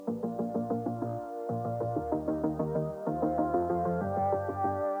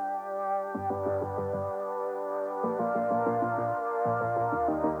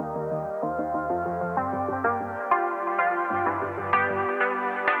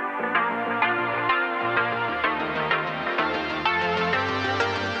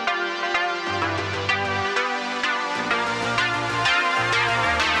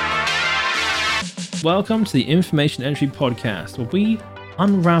Welcome to the Information Entry Podcast, where we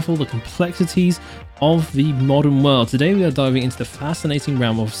unravel the complexities of the modern world. Today we are diving into the fascinating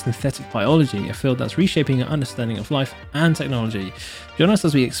realm of synthetic biology, a field that's reshaping our understanding of life and technology. Join us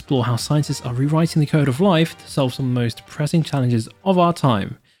as we explore how scientists are rewriting the code of life to solve some of the most pressing challenges of our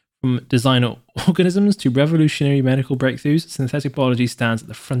time. From designer organisms to revolutionary medical breakthroughs, synthetic biology stands at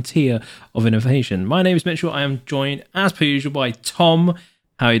the frontier of innovation. My name is Mitchell. I am joined, as per usual, by Tom.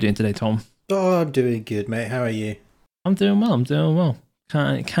 How are you doing today, Tom? Oh, I'm doing good, mate. How are you? I'm doing well.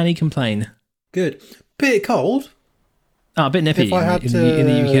 Can he complain? Good. Bit cold. A bit nippy if I had in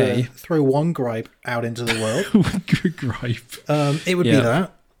the UK. Throw one gripe out into the world, Gripe. it would be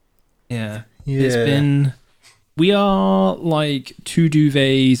that. Yeah. It's been... We are like 2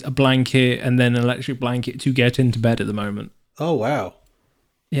 duvets, a blanket, and then an electric blanket to get into bed at the moment. Oh, wow.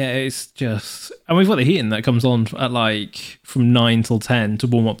 Yeah, it's just... And we've got the heating that comes on at like from 9 till 10 to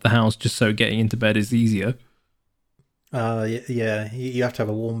warm up the house just so getting into bed is easier. Yeah. You have to have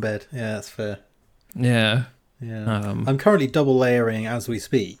a warm bed. Yeah, that's fair. Yeah. I'm currently double layering as we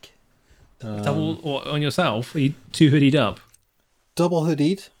speak. Double on yourself? Are you too hoodied up? Double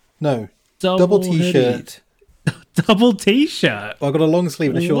hoodied? No. Double t-shirt. Double t-shirt? Well, I've got a long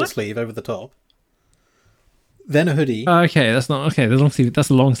sleeve and a short sleeve over the top. Then a hoodie. Okay, that's not okay. The long sleeve. That's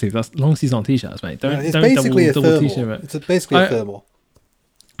a long sleeve. Long sleeves aren't t-shirts, mate. It's basically a thermal. It's basically a thermal.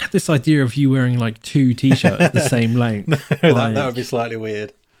 I had this idea of you wearing like 2 t-shirts the same length. No, that would be slightly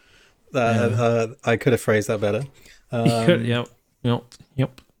weird. I could have phrased that better. You could, yep. And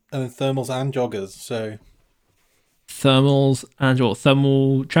then thermals and joggers. So thermals and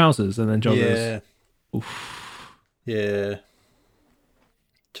thermal trousers and then joggers. Yeah. Oof. Yeah.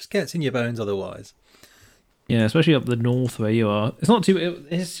 Just gets in your bones otherwise. Yeah, especially up the north where you are. It's not too...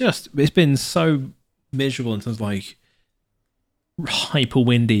 It's been so miserable in terms of like hyper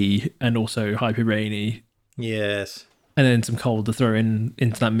windy and also hyper rainy. Yes. And then some cold to throw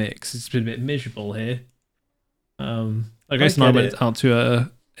into that mix. It's been a bit miserable here. I guess I went out to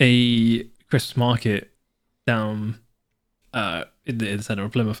a Christmas market down in the centre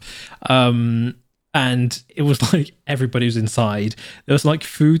of Plymouth. And it was like everybody was inside. There was like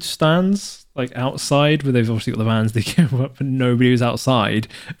food stands like outside where they've obviously got the vans they came up, but nobody was outside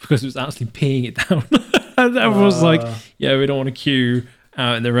because it was actually peeing it down. And everyone was like, yeah, we don't want to queue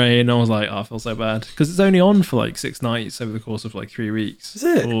out in the rain. I was like, I feel so bad because it's only on for like 6 nights over the course of like 3 weeks. Is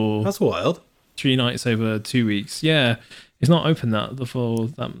it? That's wild. 3 nights over 2 weeks. Yeah, it's not open for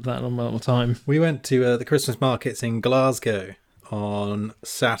that amount of time. We went to the Christmas markets in Glasgow on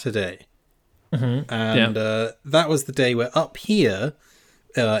Saturday. Mm-hmm. And that was the day where up here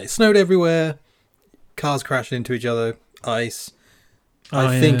it snowed everywhere, cars crashed into each other, ice.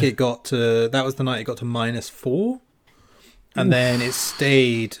 I think that was the night it got to -4, and then it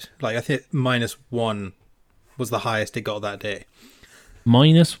stayed like I think -1 was the highest it got that day.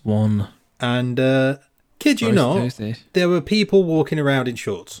 -1. And kid you not, there were people walking around in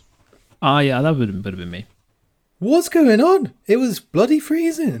shorts. Yeah, that would have been me. What's going on? It was bloody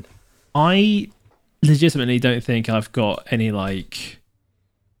freezing. I legitimately don't think I've got any like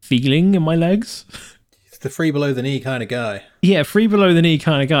feeling in my legs. It's the free below the knee kind of guy. Yeah, free below the knee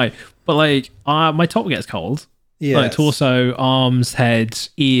kind of guy. But like my top gets cold. Yeah. Like torso, arms, head,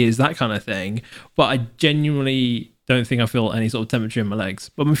 ears, that kind of thing. But I genuinely don't think I feel any sort of temperature in my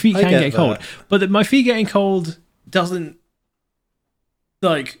legs. But my feet can get cold. But my feet getting cold doesn't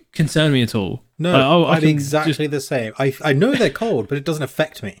like concern me at all. No, I'm exactly the same. I know they're cold, but it doesn't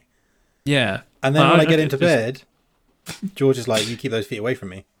affect me. Yeah. And then when I get into bed, George is like, you keep those feet away from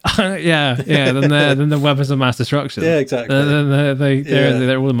me. yeah. Then they're weapons of mass destruction. Yeah, exactly.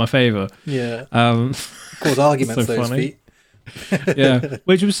 They're all in my favour. Yeah. Cause arguments, so those funny. feet. Yeah.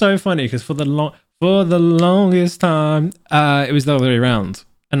 Which was so funny because for the longest time, it was the other way around.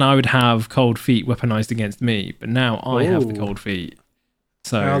 And I would have cold feet weaponized against me. But now I have the cold feet.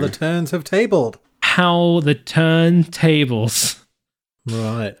 So how the turns have tabled. How the turntables.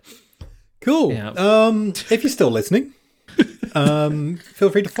 Right. Cool. Yeah. If you're still listening,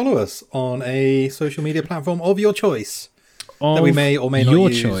 feel free to follow us on a social media platform of your choice that we may or may not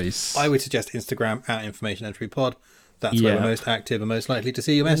use. Your choice. I would suggest Instagram at Information Entry Pod. That's where we're most active and most likely to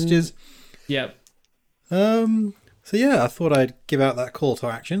see your messages. Yep. So yeah, I thought I'd give out that call to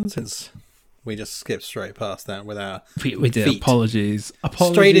action since we just skipped straight past that with our we did. Feet. Apologies.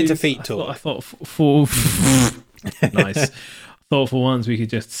 Straight into feet talk. I thought for nice. Thought for once we could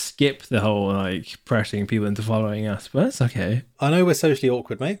just skip the whole like pressuring people into following us, but that's okay. I know we're socially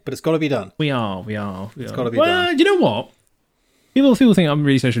awkward, mate, but it's got to be done. We are. It's got to be done. You know what? People think I'm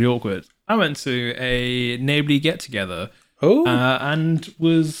really socially awkward. I went to a neighbourly get together, and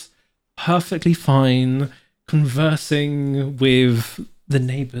was perfectly fine conversing with the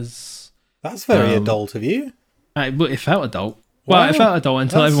neighbours. That's very adult of you. But it felt adult. Well, it felt adult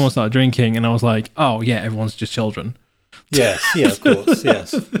until everyone started drinking, and I was like, oh yeah, everyone's just children. Yes, yeah, of course,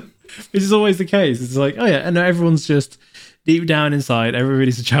 yes. Which is always the case. It's like, oh yeah, and everyone's just deep down inside,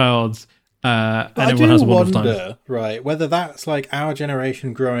 everybody's a child, and everyone has a wonderful time. Right, whether that's like our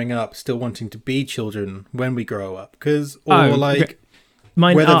generation growing up, still wanting to be children when we grow up,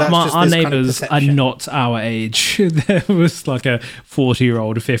 our neighbours are not our age. There was like a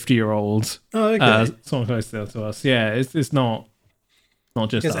 40-year-old, a 50-year-old, someone close to us. Yeah, it's not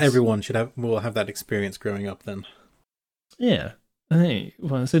just us. Everyone will have that experience growing up then. Yeah, I think.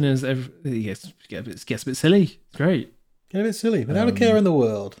 Well, as soon as it gets a bit silly, it's great. Get a bit silly, without a care in the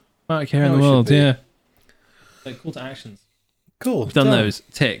world. Without a care in the world, yeah. Like call to actions. Cool. We've done those.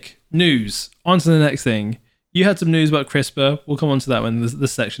 Tick. News. On to the next thing. You had some news about CRISPR. We'll come on to that when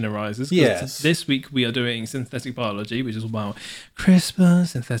this section arises. Yes. This week we are doing synthetic biology, which is about CRISPR,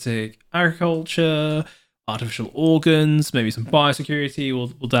 synthetic agriculture, artificial organs, maybe some biosecurity. We'll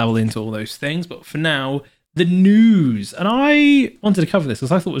dabble into all those things. But for now, the news. And I wanted to cover this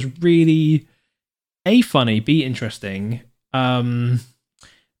because I thought it was really funny, interesting. And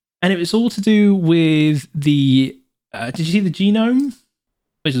it was all to do with the... did you see the genome?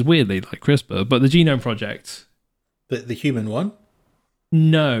 Which is weirdly like CRISPR, but the genome project. The human one?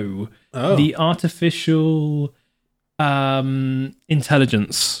 No. Oh. The artificial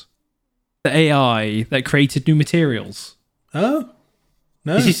intelligence. The AI that created new materials. Oh.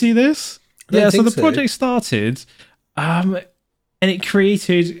 No. Did you see this? So the project started and it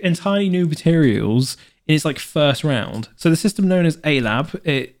created entirely new materials in its like first round. So the system known as A-Lab,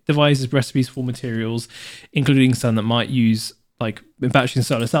 it devises recipes for materials, including some that might use like batteries and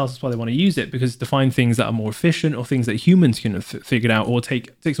solar cells. That's why they want to use it, because to find things that are more efficient or things that humans can have figured out or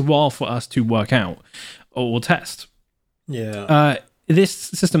takes a while for us to work out or test. Yeah. This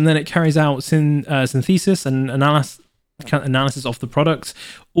system then it carries out synthesis and analysis of the product,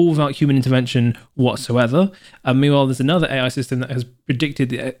 all without human intervention whatsoever. Meanwhile, there's another AI system that has predicted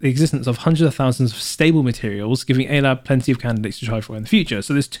the existence of hundreds of thousands of stable materials, giving A-Lab plenty of candidates to try for in the future.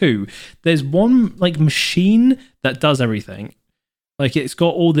 So there's two. There's one like machine that does everything. Like it's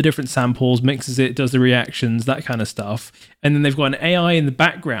got all the different samples, mixes it, does the reactions, that kind of stuff. And then they've got an AI in the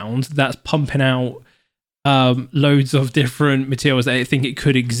background that's pumping out loads of different materials that I think it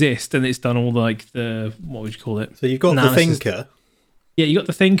could exist, and it's done all what would you call it? So you've got analysis. The thinker. Yeah, you got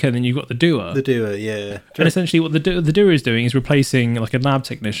the thinker, and then you've got the doer. The doer, yeah. And essentially what the doer is doing is replacing like a lab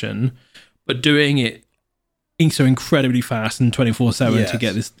technician, but doing it so incredibly fast and 24/7 to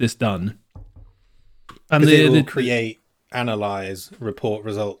get this done. And it will create, analyze, report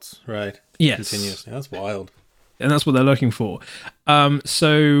results, right? Yes. Continuously. That's wild. And that's what they're looking for.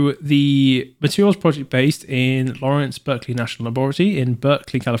 So the materials project based in Lawrence Berkeley National Laboratory in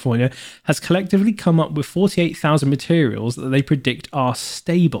Berkeley, California, has collectively come up with 48,000 materials that they predict are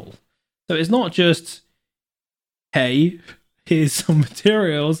stable. So it's not just, hey, here's some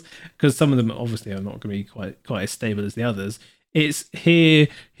materials, because some of them obviously are not going to be quite as stable as the others. It's here's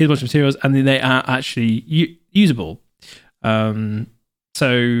a bunch of materials, and then they are actually usable.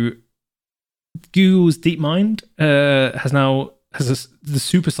 So Google's DeepMind has the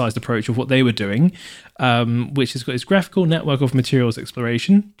supersized approach of what they were doing, which has got its graphical network of materials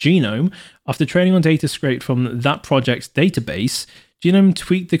exploration, Genome. After training on data scraped from that project's database, Genome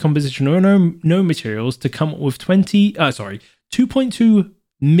tweaked the composition of known materials to come up with 2.2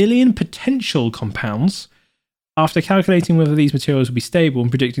 million potential compounds. After calculating whether these materials would be stable and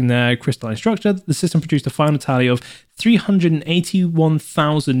predicting their crystalline structure, the system produced a final tally of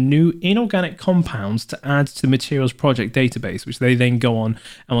 381,000 new inorganic compounds to add to the materials project database, which they then go on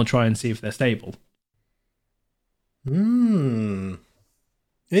and will try and see if they're stable.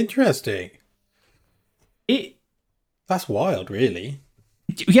 Interesting. That's wild, really.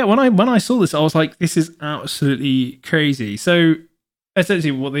 Yeah, when I saw this, I was like, this is absolutely crazy. So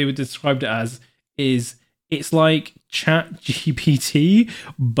essentially what they would describe it as is it's like ChatGPT,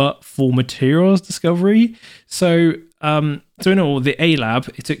 but for materials discovery. So in all, the A-Lab,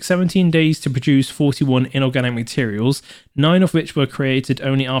 it took 17 days to produce 41 inorganic materials, 9 of which were created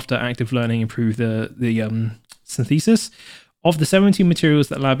only after active learning improved the synthesis. Of the 17 materials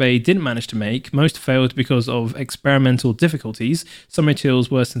that Lab A didn't manage to make, most failed because of experimental difficulties. Some materials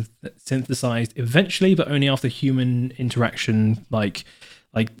were synthesized eventually, but only after human interaction, like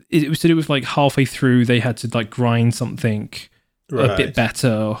it was to do with like halfway through they had to like grind something a bit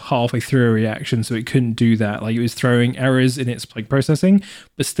better halfway through a reaction, so it couldn't do that. Like it was throwing errors in its like processing,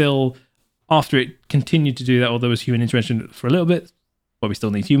 but still after it continued to do that, although there was human intervention for a little bit, but we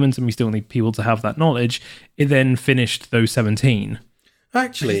still need humans and we still need people to have that knowledge. It then finished those 17.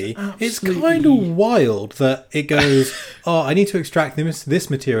 Actually, it's kind of wild that it goes, oh, I need to extract this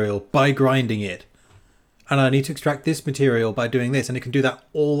material by grinding it. And I need to extract this material by doing this. And it can do that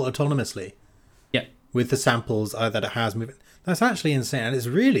all autonomously. Yeah. With the samples that it has moving. That's actually insane. And it's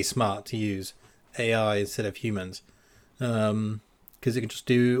really smart to use AI instead of humans. Because it can just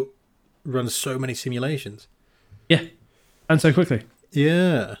run so many simulations. Yeah. And so quickly.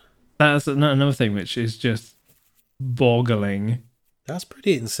 Yeah. That's another thing which is just boggling. That's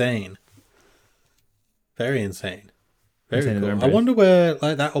pretty insane. Very insane. Very insane cool. I wonder where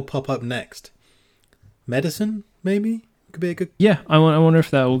that will pop up next. Medicine, maybe? Could be a good... Yeah, I wonder if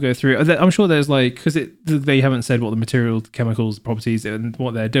that will go through. I'm sure there's because they haven't said what the material, chemicals, properties, and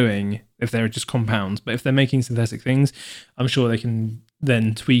what they're doing, if they're just compounds. But if they're making synthetic things, I'm sure they can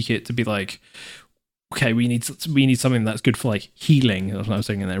then tweak it to be like, okay, we need something that's good for healing. That's what I was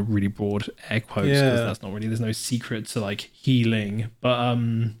saying in their really broad air quotes, because that's not really, there's no secret to healing. But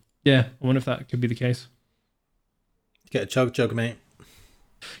yeah, I wonder if that could be the case. Get a chug, mate.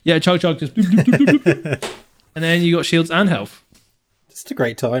 Yeah, chug, just boop, boop, boop, boop, boop. And then you got shields and health. It's a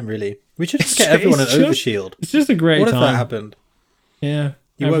great time, really. We should just get everyone an overshield. It's just a great time. What if that happened? Yeah.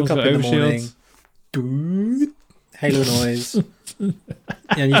 You woke up in the morning, halo noise, and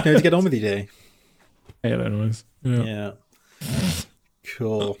you know to get on with your day. Halo noise. Yeah.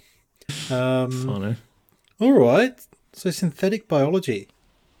 Cool. Funny. All right. So synthetic biology.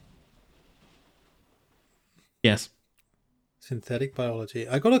 Yes. Synthetic biology.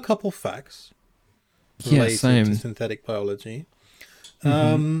 I got a couple facts related to synthetic biology.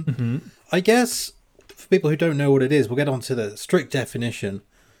 I guess for people who don't know what it is, we'll get onto the strict definition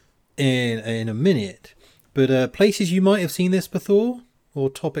in a minute. But places you might have seen this before, or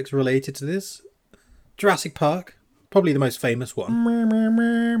topics related to this. Jurassic Park, probably the most famous one.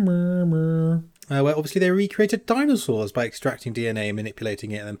 Where obviously they recreated dinosaurs by extracting DNA,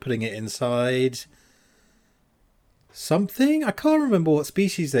 manipulating it, and then putting it inside something. I can't remember what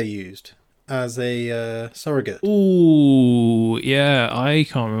species they used as a surrogate. Ooh, yeah, I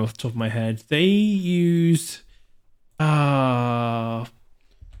can't remember off the top of my head. They used what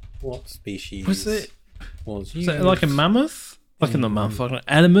species was it? Was it like a mammoth? Like in the mammoth, like an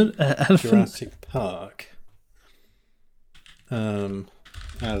elephant. Jurassic Park. As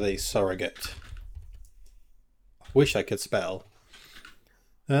a surrogate. I wish I could spell.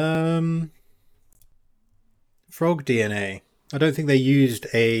 Frog DNA. I don't think they used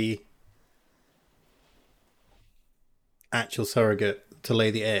a actual surrogate to lay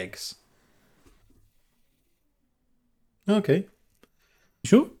the eggs. Okay.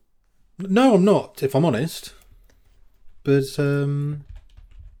 Sure? No, I'm not, if I'm honest. But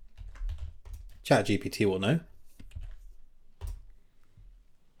ChatGPT will know.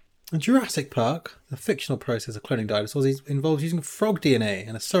 In Jurassic Park, the fictional process of cloning dinosaurs involves using frog DNA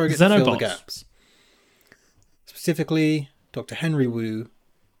and a surrogate to fill the gaps. Specifically, Dr. Henry Wu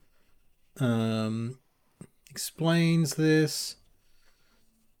explains this.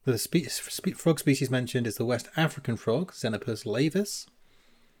 The frog species mentioned is the West African frog, Xenopus laevis.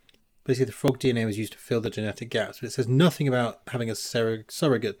 Basically, the frog DNA was used to fill the genetic gaps, but it says nothing about having a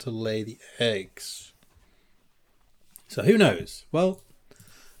surrogate to lay the eggs. So who knows? Well,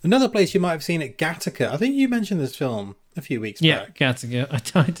 another place you might have seen it, Gattaca. I think you mentioned this film a few weeks back. Yeah,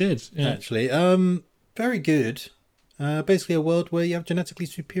 Gattaca. I did. Yeah. Actually, very good. Basically, a world where you have genetically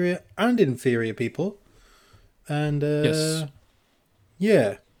superior and inferior people, and yes.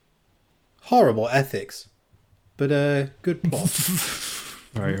 Yeah, horrible ethics, but good plot.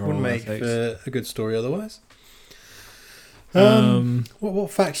 Very horrible. Wouldn't make for a good story otherwise. What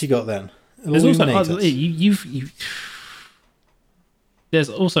facts you got then? There's also other, there's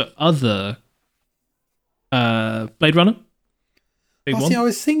also other Bladerunner. See, I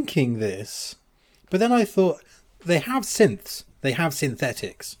was thinking this, but then I thought they have synths, they have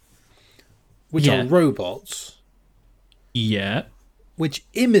synthetics, which are robots. Yeah. Which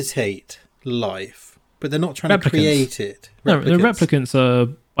imitate life. But they're not trying to create it. No, the replicants are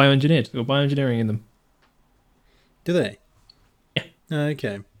bioengineered. They've got bioengineering in them. Do they? Yeah.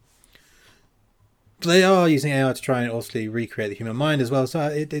 Okay. They are using AI to try and obviously recreate the human mind as well, so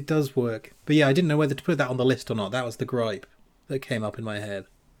it does work. But yeah, I didn't know whether to put that on the list or not. That was the gripe that came up in my head.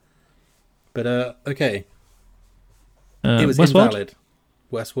 But okay. It was Westworld? invalid.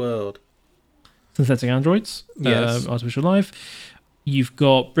 Westworld. Synthetic androids. Yes. Artificial life. You've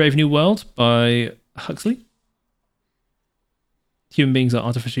got Brave New World by Huxley. Human beings are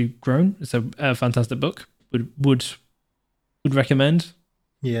artificially grown. It's a fantastic book. Would recommend.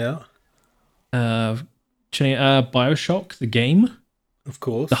 Yeah. BioShock, the game. Of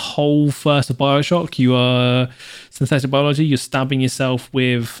course. The whole first of Bioshock, you are synthetic biology. You're stabbing yourself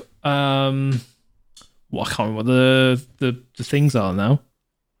with I can't remember what the things are now.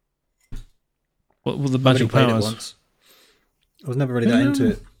 What were the magic powers? Once. I was never really that into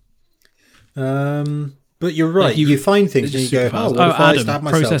it. But you're right. You find things and you go, "Oh, what if I stab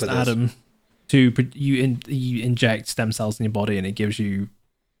myself processed with this?" Adam. You inject stem cells in your body and it gives you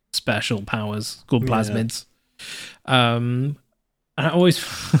special powers called plasmids. And I always,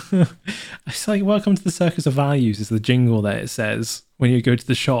 it's like "Welcome to the Circus of Values" is the jingle that it says when you go to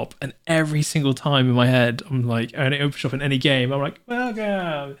the shop, and every single time in my head I'm like, and it opens shop in any game, I'm like,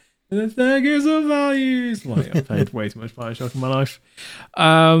 "Welcome to the Circus of Values." Like, I've played way too much Bioshock in my life.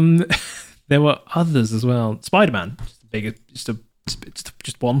 There were others as well. Spider-Man, just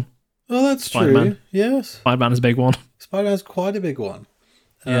one. Oh, that's Spider-Man. True. Yes, Spider-Man is a big one. Spider-Man's quite a big one.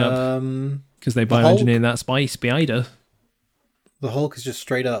 Yeah, because they bioengineered that spider. The Hulk is just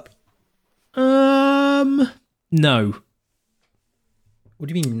straight up. No. What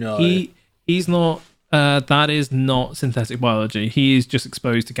do you mean no? He's not. That is not synthetic biology. He is just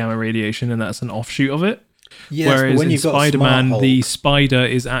exposed to gamma radiation, and that's an offshoot of it. Yes, whereas when in you've got Spider-Man, the spider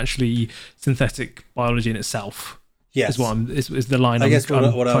is actually synthetic biology in itself. Yes, is the line. I guess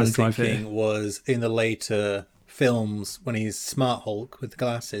what I was thinking was in the later films when he's Smart Hulk with the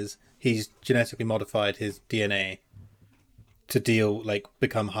glasses, he's genetically modified his DNA to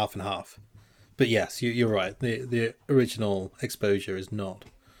become half and half. But yes, you're right. The original exposure is not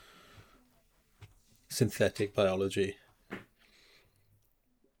synthetic biology.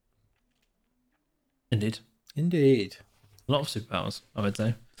 Indeed. A lot of superpowers, I would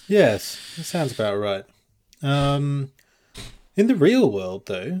say. Yes, that sounds about right. In the real world,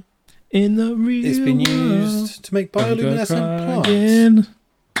 though, it's been used to make bioluminescent plants.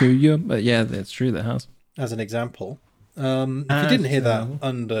 Yeah, that's true. That has. As an example, if you didn't hear that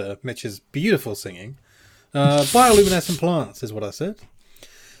under Mitch's beautiful singing, bioluminescent plants is what I said.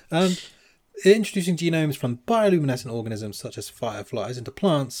 Introducing genomes from bioluminescent organisms such as fireflies into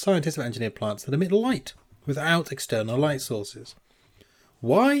plants, scientists have engineered plants that emit light without external light sources.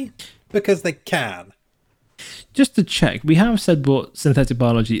 Why? Because they can. Just to check, we have said what synthetic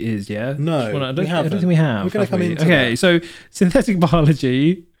biology is, yeah? No, I don't think we have. We're going to come into that. So synthetic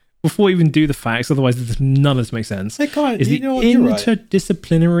biology, before we even do the facts, otherwise none of this makes sense, is the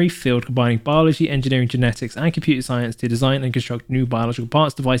interdisciplinary field combining biology, engineering, genetics, and computer science to design and construct new biological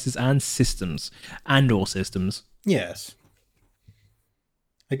parts, devices, and systems. And/or systems. Yes.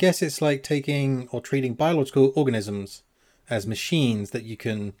 I guess it's like taking or treating biological organisms as machines that you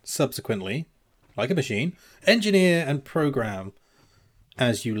can subsequently, like a machine, engineer and program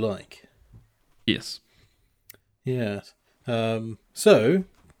as you like. Yes. Yes. So,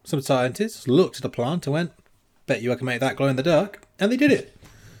 some scientists looked at a plant and went, bet you I can make that glow in the dark. And they did it.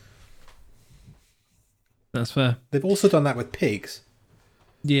 That's fair. They've also done that with pigs.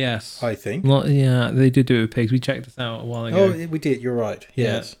 Yes. I think. Well, yeah, they did do it with pigs. We checked this out a while ago. Oh, we did. You're right.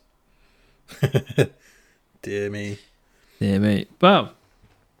 Yes. Yeah. Dear me. Well,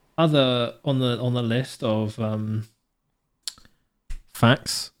 other on the list of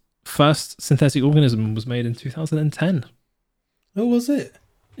facts, first synthetic organism was made in 2010. Oh, was it?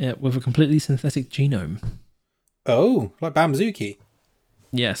 Yeah, with a completely synthetic genome. Oh, like Bamzuki.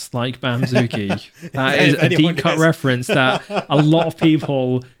 Yes, like Bamzuki. That is a deep cut reference that a lot of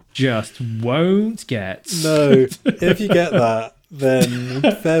people just won't get. No, if you get that, then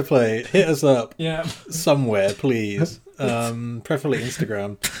fair play. Hit us up somewhere, please. Preferably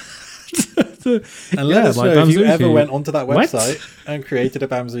Instagram. And let us know if you ever went onto that website and created a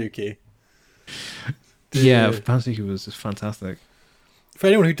Bamzuki. Yeah, Bamzuki was just fantastic. For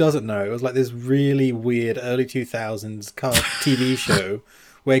anyone who doesn't know, it was like this really weird early 2000s TV show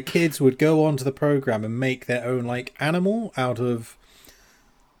where kids would go onto the program and make their own like animal out of...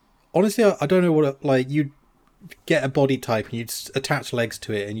 Honestly, I don't know what... you'd get a body type and you'd attach legs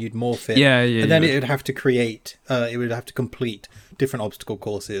to it and you'd morph it. And then it would have to create... it would have to complete different obstacle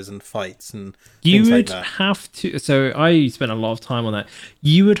courses and fights and things like that. You would have to... So I spent a lot of time on that.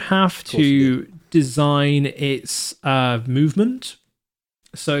 You would have to design its movement.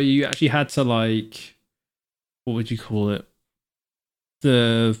 So you actually had to what would you call it?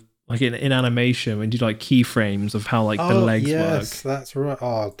 In animation when you do keyframes of how the legs work. Yes, that's right.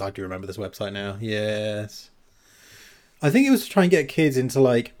 Oh, I do remember this website now. Yes. I think it was to try and get kids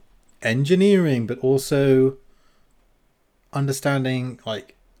into engineering, but also understanding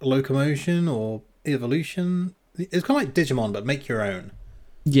locomotion or evolution. It's kind of like Digimon, but make your own.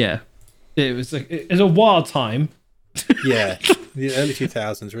 Yeah. It was a wild time. Yeah. The early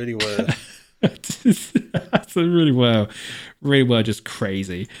 2000s really were. That's really well, just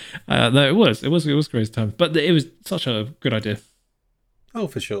crazy. No, it was crazy time, but it was such a good idea. Oh,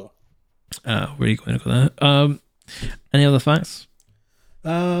 for sure. Really going to look at that. Any other facts?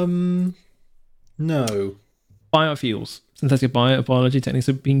 No. Biofuels. Synthetic biology techniques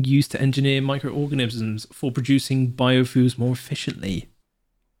are being used to engineer microorganisms for producing biofuels more efficiently.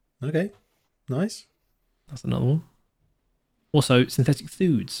 Okay, nice. That's another one. Also, synthetic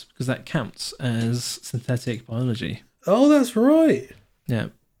foods, because that counts as synthetic biology. Oh, that's right. Yeah.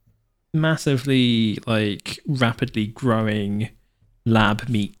 Massively, rapidly growing lab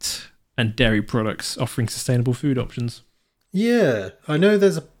meat and dairy products offering sustainable food options. Yeah, I know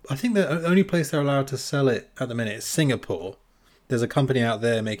I think the only place they're allowed to sell it at the minute is Singapore. There's a company out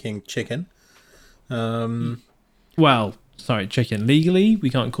there making chicken. Well, sorry, chicken. Legally, we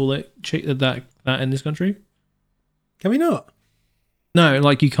can't call it that in this country. Can we not? No,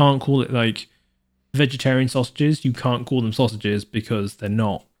 you can't call it vegetarian sausages. You can't call them sausages because they're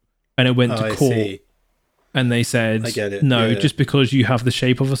not. And it went to court. And they said, I get it. No, yeah. Just because you have the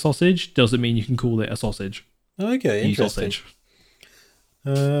shape of a sausage doesn't mean you can call it a sausage. Okay, interesting.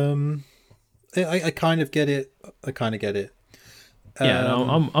 Sausage. I kind of get it. Yeah,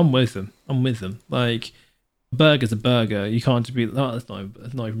 no, I'm with them. Burger's a burger. You can't just be. Oh, that's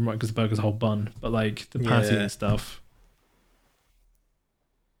not even right because the burger's a whole bun. But the patty and stuff.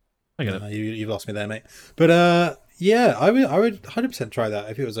 I get it. You've lost me there, mate. But yeah, I would 100% try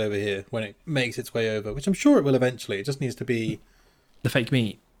that if it was over here when it makes its way over, which I'm sure it will eventually. It just needs to be the fake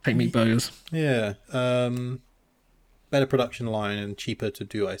meat burgers. Yeah, better production line and cheaper to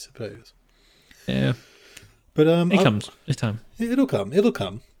do, I suppose. Yeah, but it comes this time. It'll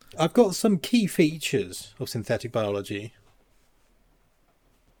come. I've got some key features of synthetic biology.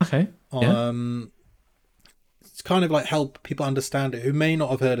 Okay. Yeah. It's kind of help people understand it who may not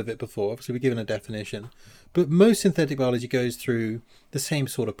have heard of it before. Obviously, we're given a definition. But most synthetic biology goes through the same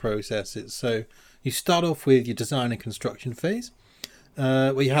sort of processes. So you start off with your design and construction phase,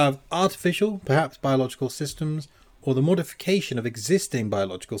 where you have artificial, perhaps biological systems, or the modification of existing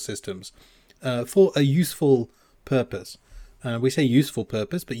biological systems for a useful purpose. We say useful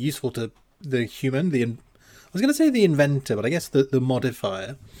purpose, but useful to the human. I was going to say the inventor, but I guess the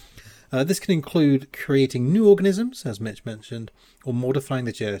modifier. This can include creating new organisms, as Mitch mentioned, or modifying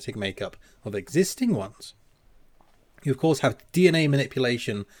the genetic makeup of existing ones. You, of course, have DNA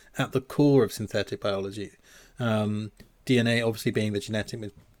manipulation at the core of synthetic biology. DNA obviously being the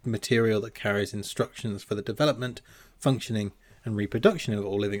genetic material that carries instructions for the development, functioning, and reproduction of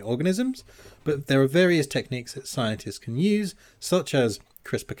all living organisms. But there are various techniques that scientists can use, such as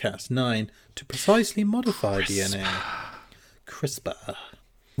CRISPR-Cas9, to precisely modify DNA. CRISPR.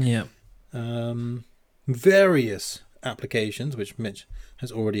 Yeah. Various applications, which Mitch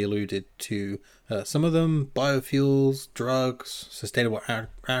has already alluded to. Some of them, biofuels, drugs, sustainable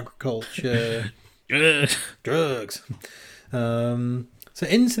agriculture, drugs. So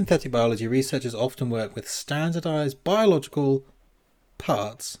in synthetic biology, researchers often work with standardized biological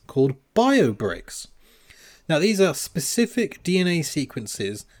parts called biobricks. Now, these are specific DNA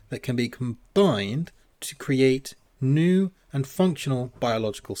sequences that can be combined to create new and functional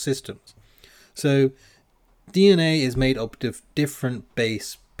biological systems. So DNA is made up of different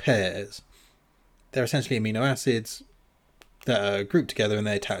base pairs. They're essentially amino acids that are grouped together and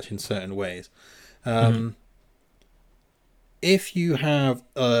they attach in certain ways. If you have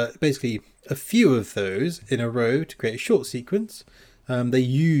basically a few of those in a row to create a short sequence, they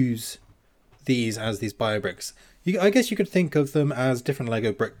use these as these biobricks. I guess you could think of them as different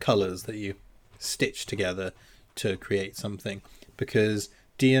Lego brick colours that you stitch together to create something, because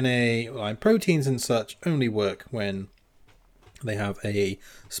DNA, like proteins and such, only work when they have a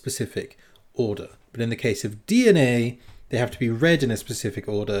specific order. But in the case of DNA, they have to be read in a specific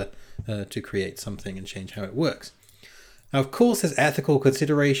order to create something and change how it works. Now, of course, there's ethical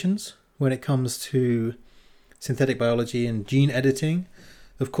considerations when it comes to synthetic biology and gene editing.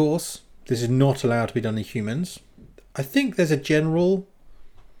 Of course, this is not allowed to be done in humans. I think there's a general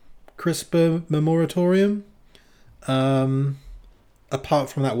CRISPR moratorium. Apart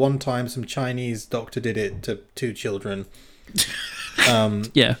from that one time some Chinese doctor did it to 2 children.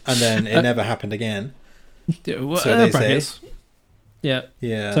 Yeah. And then it never happened again. So they say. Yeah.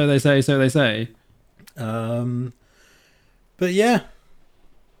 Yeah. So they say. But yeah,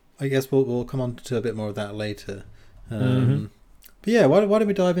 I guess we'll come on to a bit more of that later. But yeah, why don't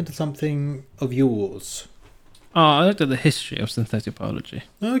we dive into something of yours? I looked at the history of synthetic biology.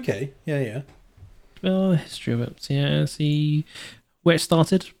 Okay. Yeah. Well, the history of it. Yeah, see where it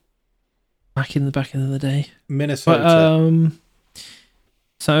started. Back in the day. Minnesota.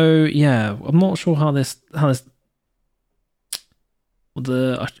 So yeah, I'm not sure how this because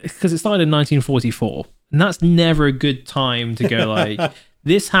it started in 1944, and that's never a good time to go like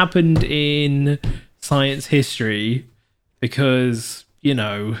this happened in science history because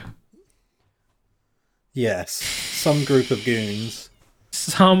yes, some group of goons,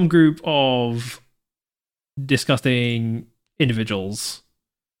 some group of disgusting individuals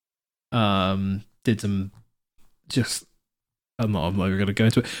did some just. I'm not even going to go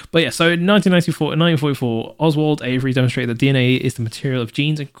into it. But yeah, so in 1944, Oswald Avery demonstrated that DNA is the material of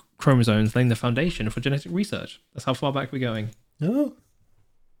genes and chromosomes, laying the foundation for genetic research. That's how far back we're going. Oh.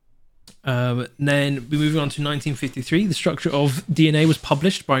 Then we're moving on to 1953. The structure of DNA was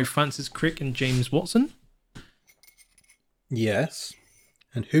published by Francis Crick and James Watson. Yes.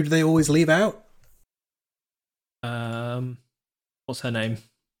 And who do they always leave out? What's her name?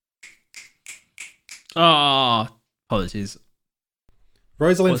 Apologies.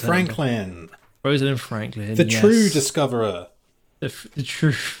 Rosalind Franklin. Rosalind Franklin. The true discoverer. The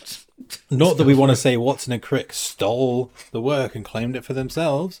true. Not that we want to say Watson and Crick stole the work and claimed it for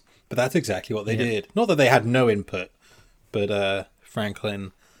themselves, but that's exactly what they did. Not that they had no input, but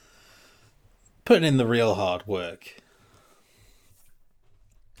Franklin putting in the real hard work.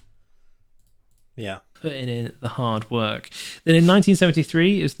 Yeah. Putting in the hard work. Then in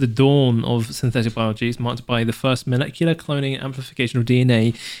 1973 is the dawn of synthetic biology. It's marked by the first molecular cloning and amplification of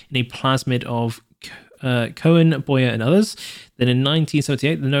DNA in a plasmid of Cohen, Boyer, and others. Then in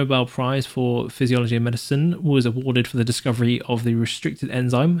 1978, the Nobel Prize for Physiology and Medicine was awarded for the discovery of the restricted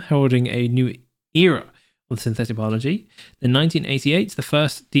enzyme, heralding a new era of synthetic biology. Then 1988, the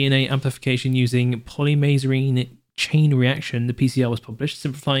first DNA amplification using polymerase chain reaction, the PCR, was published,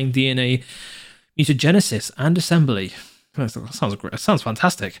 simplifying DNA mutagenesis and assembly. That sounds great. That sounds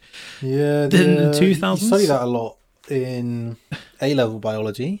fantastic. Yeah, in the 2000s. You study that a lot in A-level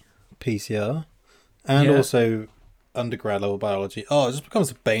biology, PCR, and also undergrad level biology. Oh, it just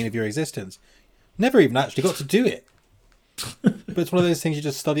becomes a bane of your existence. Never even actually got to do it. But it's one of those things you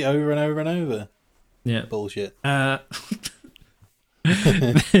just study over and over and over. Yeah. Bullshit.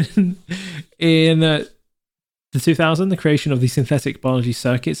 In the 2000, the creation of the synthetic biology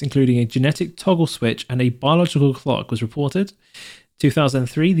circuits, including a genetic toggle switch and a biological clock, was reported.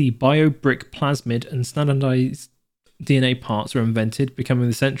 2003, the BioBrick plasmid and standardized DNA parts were invented, becoming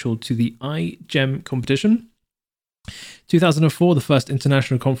essential to the iGEM competition. 2004, the first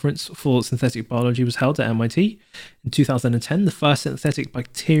international conference for synthetic biology was held at MIT. In 2010, the first synthetic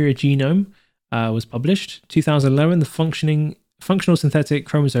bacteria genome was published. 2011, the functional synthetic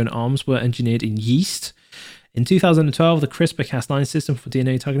chromosome arms were engineered in yeast. In 2012, the CRISPR-Cas9 system for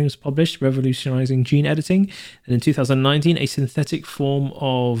DNA targeting was published, revolutionizing gene editing. And in 2019, a synthetic form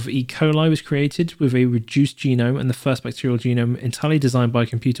of E. coli was created with a reduced genome, and the first bacterial genome entirely designed by a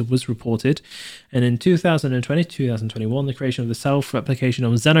computer was reported. And in 2021, the creation of the self-replication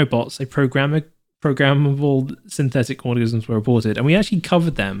of xenobots, a programmable synthetic organisms, were reported. And we actually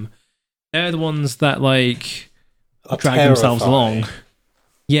covered them. They're the ones that drag themselves along.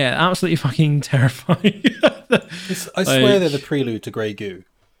 Yeah, absolutely fucking terrifying. I swear they're the prelude to Grey Goo.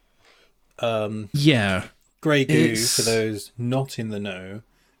 Yeah. Grey Goo, for those not in the know,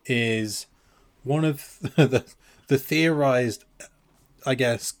 is one of the theorized, I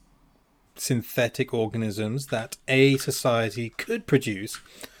guess, synthetic organisms that a society could produce,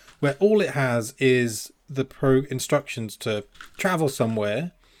 where all it has is the instructions to travel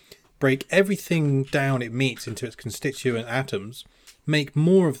somewhere, break everything down it meets into its constituent atoms, make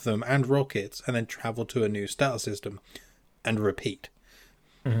more of them and rockets, and then travel to a new star system and repeat.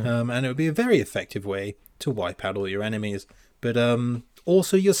 Mm-hmm. And it would be a very effective way to wipe out all your enemies. But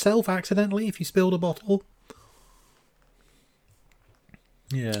also yourself accidentally if you spilled a bottle.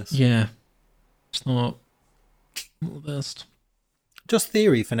 Yes. Yeah. It's not the best. Just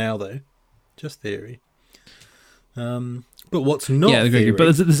theory for now, though. Just theory. But what's not theory...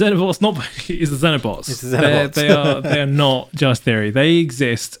 But the Xenobots is the Xenobots. It's the Xenobots. They are not just theory. They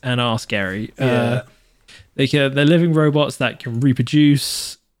exist and are scary. Yeah. They're living robots that can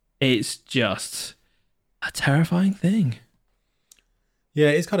reproduce. It's just a terrifying thing. Yeah,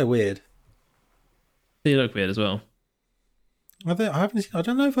 it's kind of weird. They look weird as well. I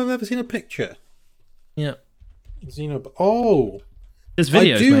don't know if I've ever seen a picture. Yeah. Oh. There's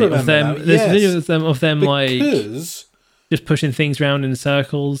videos of them. There's videos of them because just pushing things around in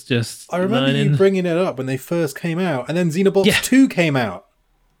circles. Just I remember you bringing it up when they first came out, and then Xenobots 2 came out.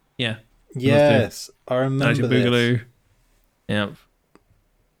 Yeah. Yes, I remember this. Boogaloo. Yep.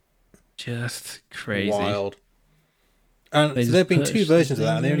 Just crazy. Wild. And so there have been 2 versions of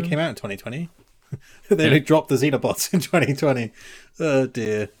that, and they only came out in 2020. They dropped the Xenobots in 2020. Oh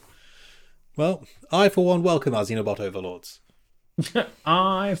dear. Well, I for one welcome our Xenobot overlords.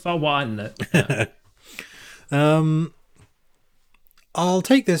 I for one. Yeah. I'll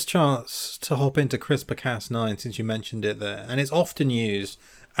take this chance to hop into CRISPR-Cas9 since you mentioned it there, and it's often used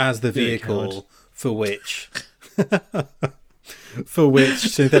as the vehicle for which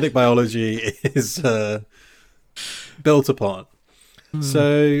synthetic biology is built upon.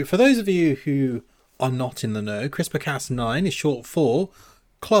 So, for those of you who are not in the know, CRISPR-Cas9 is short for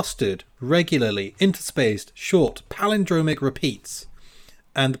clustered, regularly interspaced, short palindromic repeats,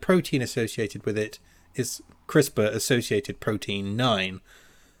 and the protein associated with it is CRISPR-associated protein 9.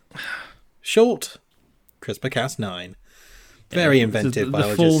 Short, CRISPR-Cas9. Very inventive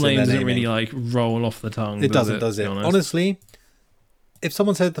biologists. The full name doesn't really roll off the tongue. It doesn't, does it? Honestly, if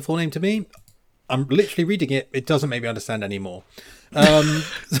someone said the full name to me, I'm literally reading it. It doesn't make me understand anymore.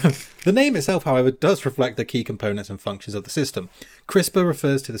 The name itself, however, does reflect the key components and functions of the system. CRISPR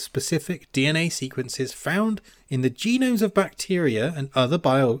refers to the specific DNA sequences found in the genomes of bacteria and other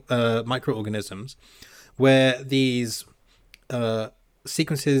microorganisms, where these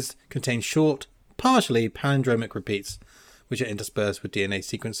sequences contain short, partially palindromic repeats, which are interspersed with DNA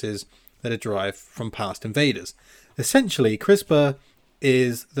sequences that are derived from past invaders. Essentially, CRISPR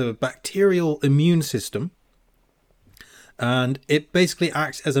is the bacterial immune system, and it basically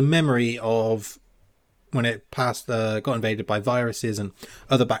acts as a memory of when it got invaded by viruses and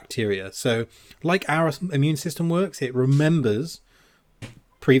other bacteria. So, like our immune system works, it remembers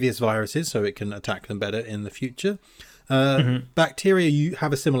previous viruses so it can attack them better in the future. Bacteria, you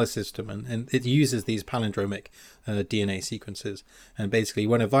have a similar system, and it uses these palindromic DNA sequences. And basically,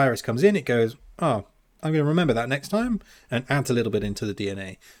 when a virus comes in, it goes, oh, I'm going to remember that next time, and adds a little bit into the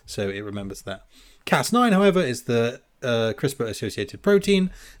DNA, so it remembers that. Cas9, however, is the CRISPR-associated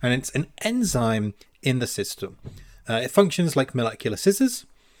protein, and it's an enzyme in the system. It functions like molecular scissors,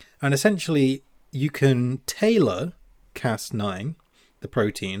 and essentially you can tailor Cas9, the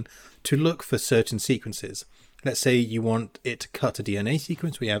protein, to look for certain sequences. Let's say you want it to cut a DNA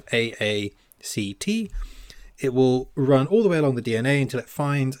sequence. We have AACT. It will run all the way along the DNA until it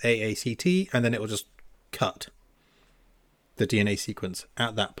finds AACT, and then it will just cut the DNA sequence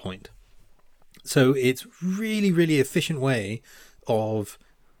at that point. So it's really, really efficient way of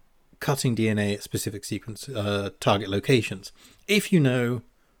cutting DNA at specific sequence target locations, if you know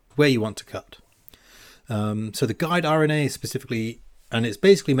where you want to cut. So the guide RNA is specifically, and it's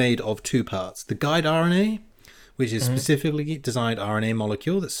basically made of two parts. The guide RNA, which is specifically designed RNA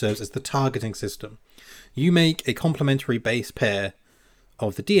molecule that serves as the targeting system. You make a complementary base pair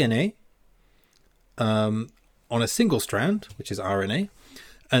of the DNA on a single strand, which is RNA,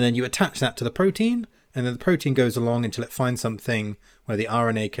 and then you attach that to the protein, and then the protein goes along until it finds something where the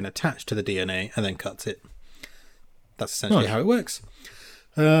RNA can attach to the DNA and then cuts it. That's essentially how it works.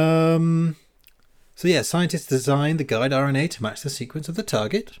 So yeah, scientists design the guide RNA to match the sequence of the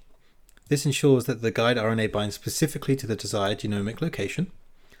target. This ensures that the guide RNA binds specifically to the desired genomic location.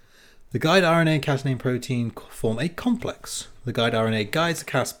 The guide RNA and Cas9 protein form a complex. The guide RNA guides the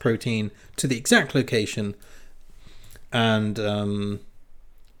Cas protein to the exact location, and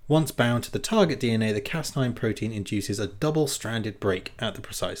once bound to the target DNA, the Cas9 protein induces a double-stranded break at the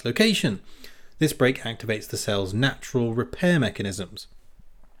precise location. This break activates the cell's natural repair mechanisms.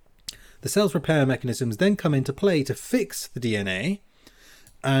 The cell's repair mechanisms then come into play to fix the DNA,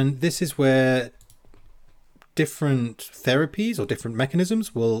 and this is where different therapies or different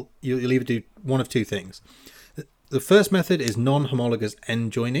mechanisms you'll either do one of two things. The first method is non-homologous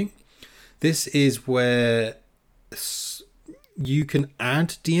end joining. This is where you can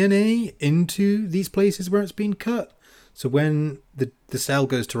add DNA into these places where it's been cut. So when the cell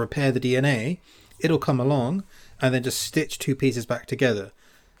goes to repair the DNA, it'll come along and then just stitch two pieces back together.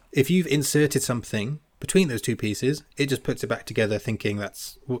 If you've inserted something between those two pieces, it just puts it back together thinking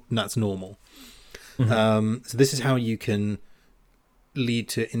that's normal. So this is how you can lead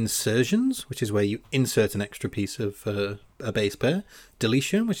to insertions, which is where you insert an extra piece of a base pair.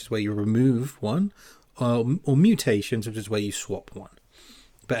 Deletion, which is where you remove one. Or mutations, which is where you swap one,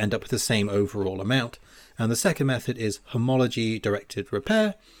 but end up with the same overall amount. And the second method is homology-directed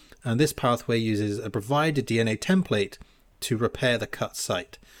repair, and this pathway uses a provided DNA template to repair the cut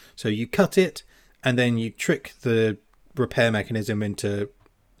site. So you cut it, and then you trick the repair mechanism into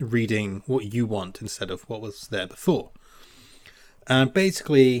reading what you want instead of what was there before. And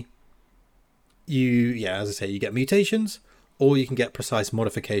basically, as I say, you get mutations, or you can get precise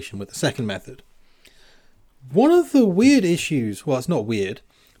modification with the second method. One of the weird issues, well, it's not weird,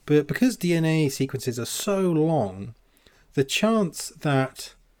 but because DNA sequences are so long, the chance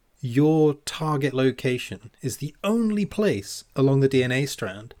that your target location is the only place along the DNA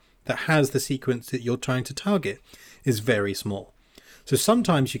strand that has the sequence that you're trying to target is very small. So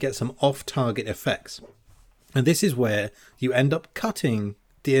sometimes you get some off-target effects. And this is where you end up cutting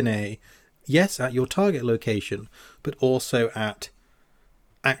DNA, yes, at your target location, but also at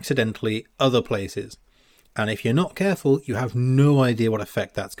accidentally other places. And if you're not careful, you have no idea what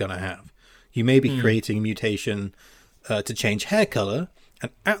effect that's going to have. You may be creating a mutation to change hair color,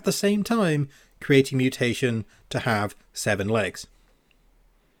 and at the same time, creating mutation to have 7 legs.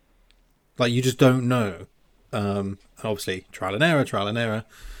 Like, you just don't know. Obviously, trial and error.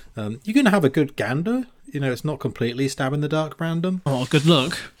 You're going to have a good gander. You know, it's not completely stab in the dark random. Oh, good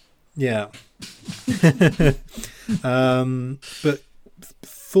luck. Yeah. But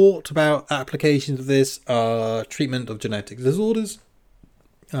thought about applications of this are treatment of genetic disorders.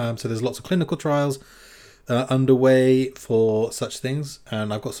 So there's lots of clinical trials underway for such things,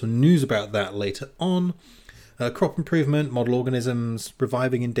 and I've got some news about that later on. Crop improvement, model organisms,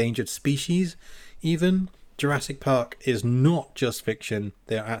 reviving endangered species, even. Jurassic Park is not just fiction.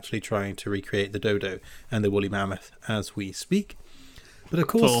 They're actually trying to recreate the dodo and the woolly mammoth as we speak. But of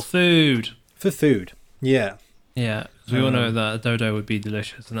course... For food, yeah. Yeah, we all know that a dodo would be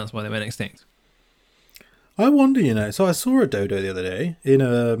delicious, and that's why they went extinct. I wonder, you know, so I saw a dodo the other day.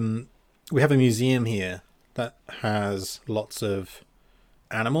 We have a museum here that has lots of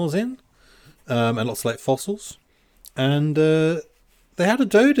animals in, and lots of like fossils. And they had a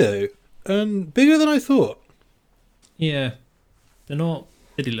dodo, and bigger than I thought. Yeah, they're not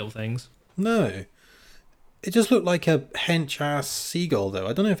bitty little things. No. It just looked like a hench-ass seagull, though.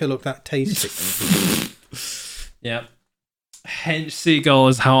 I don't know if it looked that tasty. Yeah. Hench seagull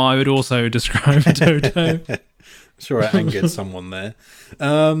is how I would also describe a dodo. Sure, I angered someone there.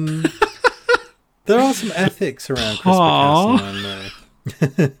 There are some ethics around CRISPR-Cas9,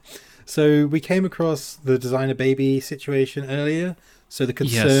 though. So we came across the designer baby situation earlier. So the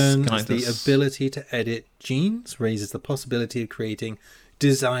concern is the ability to edit genes raises the possibility of creating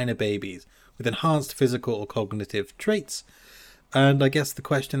designer babies with enhanced physical or cognitive traits. And I guess the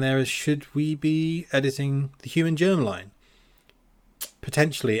question there is, should we be editing the human germline?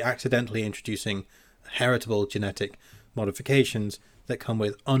 Potentially accidentally introducing heritable genetic modifications that come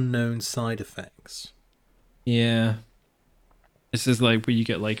with unknown side effects. Yeah. This is like where you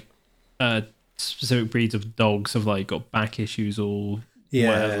get like specific breeds of dogs have like got back issues or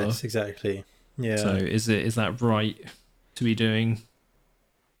whatever. Yes, exactly. Yeah. So is that right to be doing?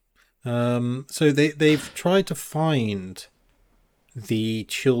 So they've tried to find the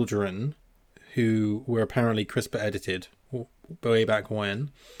children who were apparently CRISPR edited way back when,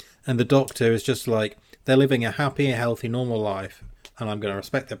 and the doctor is just like, they're living a happy, healthy, normal life, and I'm going to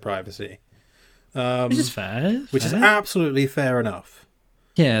respect their privacy. Which is fair. Which is absolutely fair enough.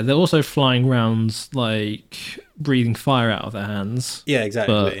 Yeah, they're also flying around, like, breathing fire out of their hands. Yeah,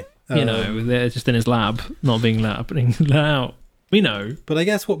 exactly. But, you know, they're just in his lab, not being let out. We know. But I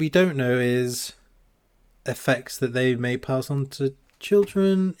guess what we don't know is effects that they may pass on to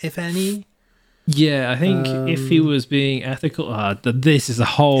children, if any. Yeah, I think if he was being ethical, this is a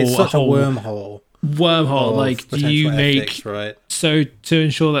whole... It's such a wormhole. Like, do you make... Ethics, right? So, to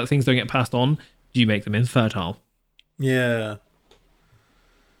ensure that things don't get passed on, do you make them infertile? Yeah.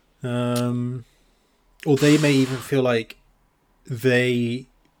 Or they may even feel like they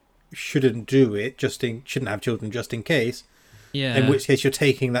shouldn't do it, shouldn't have children just in case. Yeah. In which case you're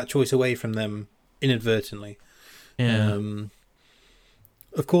taking that choice away from them inadvertently. Yeah.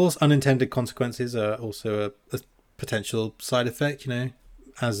 Of course, unintended consequences are also a potential side effect, you know.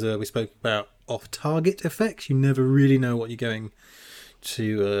 As we spoke about off-target effects, you never really know what you're going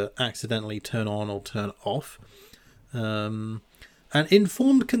to accidentally turn on or turn off. And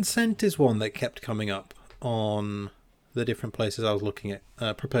informed consent is one that kept coming up on the different places I was looking at,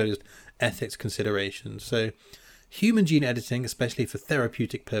 proposed ethics considerations. So human gene editing, especially for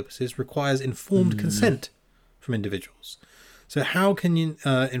therapeutic purposes, requires informed consent from individuals. So how can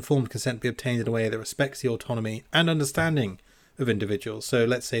informed consent be obtained in a way that respects the autonomy and understanding of individuals? So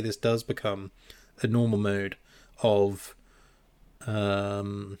let's say this does become a normal mode of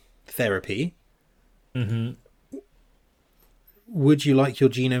therapy. Mm-hmm. Would you like your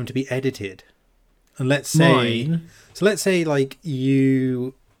genome to be edited? And let's say like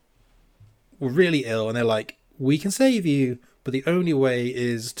you were really ill and they're like, we can save you, but the only way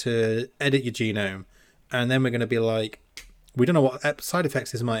is to edit your genome. And then we're going to be like, we don't know what side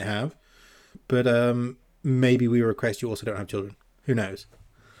effects this might have, but maybe we request you also don't have children. Who knows?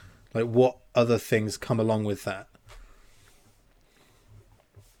 Like, what other things come along with that?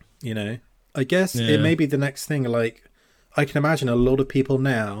 You know? I guess it may be the next thing, like, I can imagine a lot of people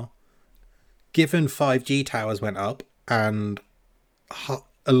now, given 5G towers went up and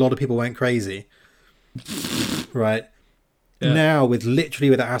a lot of people went crazy, right? Yeah. Now,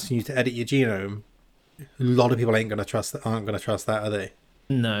 without asking you to edit your genome, a lot of people aren't going to trust that, are they?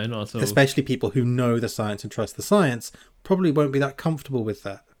 No, not at all. Especially people who know the science and trust the science probably won't be that comfortable with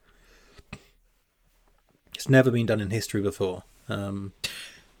that. It's never been done in history before. So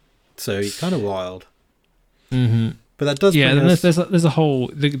it's kind of wild. Mm-hmm. But that does. Yeah, there's a whole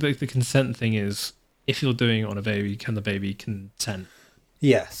the consent thing is, if you're doing it on a baby, can the baby consent?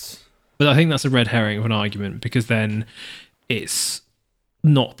 Yes. But I think that's a red herring of an argument, because then it's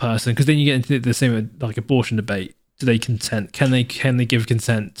not person. Because then you get into the same like abortion debate. Do they consent? Can they give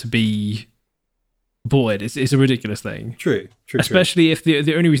consent to be aborted? It's a ridiculous thing. True. Especially if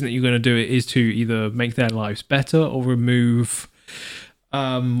the only reason that you're going to do it is to either make their lives better or remove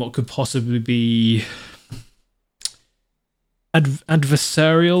what could possibly be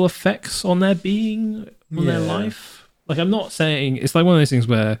adversarial effects on their being, on their life. Like, I'm not saying, it's like one of those things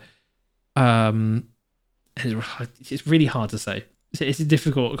where it's really hard to say. It's a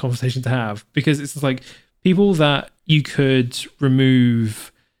difficult conversation to have, because it's like people that you could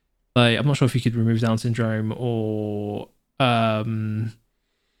remove, like, I'm not sure if you could remove Down syndrome or like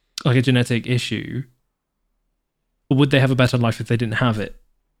a genetic issue, or would they have a better life if they didn't have it?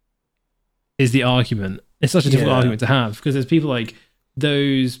 Is the argument. It's such a difficult argument to have, because there's people like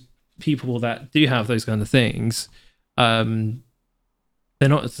those people that do have those kind of things. They're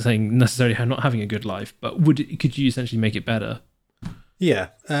not saying necessarily not having a good life, but could you essentially make it better? Yeah,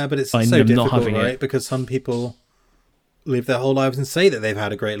 but it's so difficult, right? Because some people live their whole lives and say that they've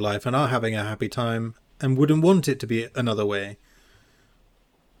had a great life and are having a happy time and wouldn't want it to be another way.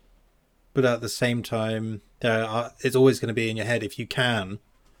 But at the same time, it's always going to be in your head, if you can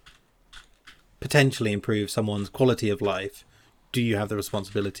potentially improve someone's quality of life, do you have the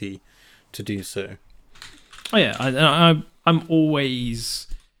responsibility to do so? Oh yeah, I'm always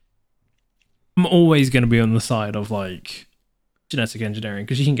going to be on the side of like genetic engineering,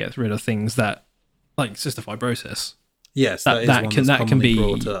 because you can get rid of things that, like cystic fibrosis. Yes, that can be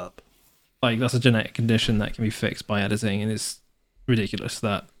brought up. Like, that's a genetic condition that can be fixed by editing, and it's ridiculous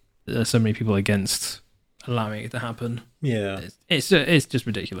that there's so many people against allowing it to happen. Yeah, it's just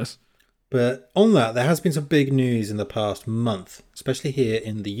ridiculous. But on that, there has been some big news in the past month, especially here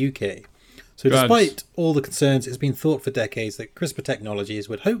in the UK. So despite all the concerns, it's been thought for decades that CRISPR technologies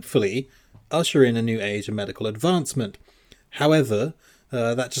would hopefully usher in a new age of medical advancement. However,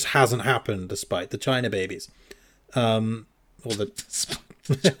 that just hasn't happened despite the China babies. Last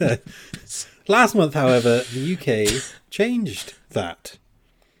month, however, the UK changed that.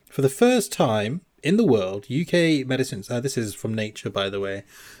 For the first time in the world, UK medicines, this is from Nature, by the way,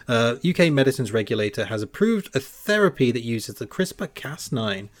 UK medicines regulator has approved a therapy that uses the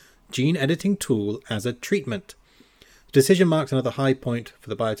CRISPR-Cas9 gene editing tool as a treatment. The decision marks another high point for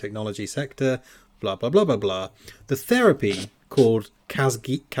the biotechnology sector, blah, blah, blah, blah, blah. The therapy, called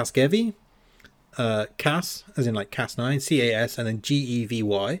Casgevy, Cas, as in like Cas9, C-A-S, and then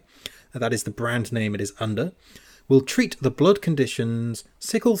G-E-V-Y, that is the brand name it is under, will treat the blood conditions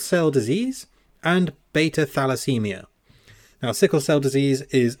sickle cell disease and beta thalassemia. Now, sickle cell disease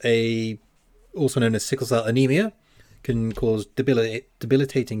is also known as sickle cell anemia, can cause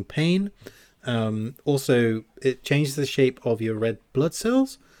debilitating pain. Also, it changes the shape of your red blood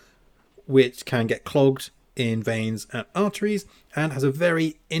cells, which can get clogged in veins and arteries, and has a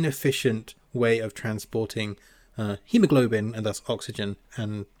very inefficient way of transporting hemoglobin, and thus oxygen,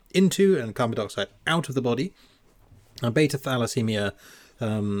 and into, and carbon dioxide out of the body. Beta thalassemia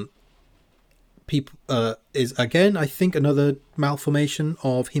is, again, I think, another malformation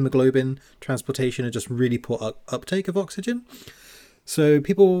of hemoglobin transportation and just really poor uptake of oxygen. So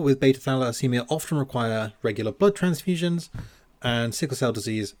people with beta thalassemia often require regular blood transfusions, and sickle cell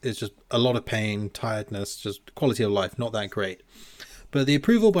disease is just a lot of pain, tiredness, just quality of life, not that great. But the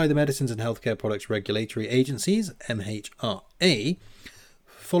approval by the Medicines and Healthcare Products Regulatory Agencies, MHRA,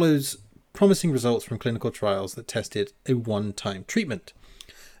 follows promising results from clinical trials that tested a one-time treatment.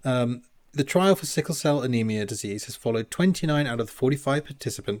 The trial for sickle cell anemia disease has followed 29 out of the 45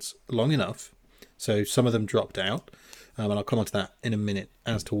 participants long enough, so some of them dropped out, and I'll come on to that in a minute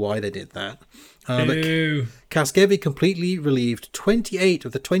as to why they did that. But Casgevy completely relieved 28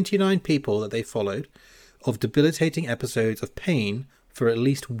 of the 29 people that they followed of debilitating episodes of pain for at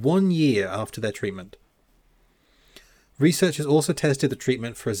least 1 year after their treatment. Researchers also tested the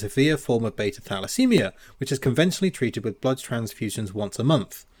treatment for a severe form of beta thalassemia, which is conventionally treated with blood transfusions once a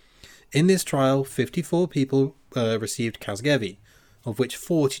month. In this trial, 54 people received Casgevy, of which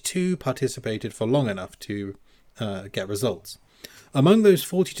 42 participated for long enough to get results. Among those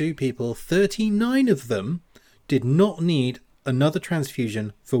 42 people, 39 of them did not need another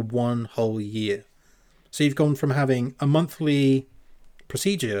transfusion for 1 whole year. So you've gone from having a monthly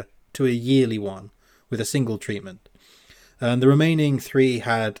procedure to a yearly one with a single treatment. And the remaining 3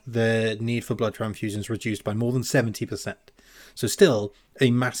 had their need for blood transfusions reduced by more than 70%. So still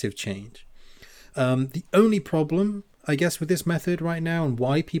a massive change. The only problem, I guess, with this method right now and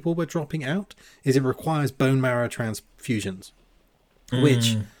why people were dropping out is it requires bone marrow transfusions,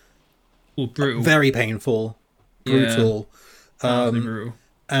 which brutal. Very painful, brutal. Brutal.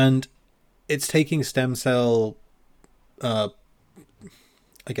 And it's taking stem cell, I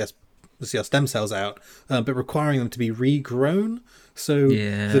guess, stem cells out, but requiring them to be regrown. So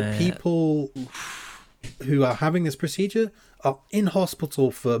the people who are having this procedure are in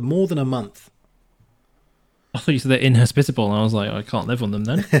hospital for more than a month. I thought you said they're inhospitable, and I was like, I can't live on them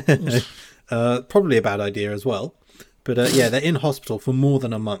then. Probably a bad idea as well. But they're in hospital for more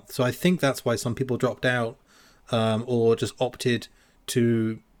than a month. So I think that's why some people dropped out or just opted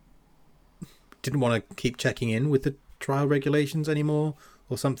to... didn't want to keep checking in with the trial regulations anymore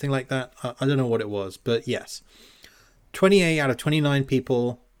or something like that. I don't know what it was, but yes. 28 out of 29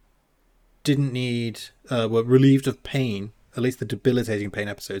 people didn't need... were relieved of pain, at least the debilitating pain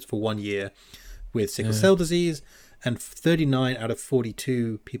episodes, for 1 year with sickle cell disease, and 39 out of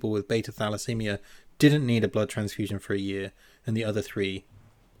 42 people with beta thalassemia didn't need a blood transfusion for a year, and the other 3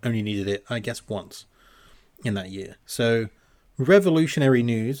 only needed it, I guess, once in that year. So, revolutionary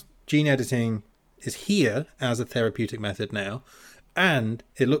news. Gene editing is here as a therapeutic method now, and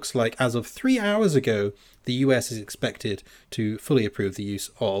it looks like as of 3 hours ago, the US is expected to fully approve the use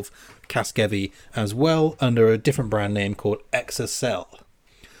of Casgevy as well under a different brand name called Exocell.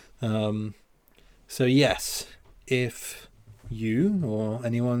 So yes, if you or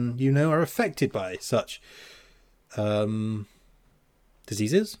anyone you know are affected by such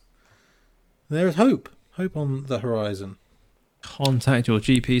diseases, there is hope on the horizon. Contact your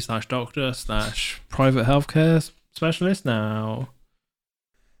GP/doctor/private healthcare specialist now.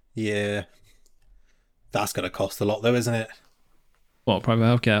 Yeah, that's going to cost a lot though, isn't it? What, private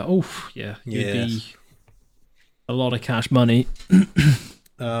healthcare? Oh, yeah. You'd be a lot of cash money.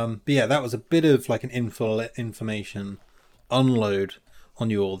 But yeah, that was a bit of like an information unload on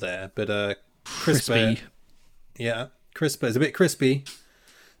you all there. But CRISPR, crispy. Yeah, CRISPR is a bit crispy,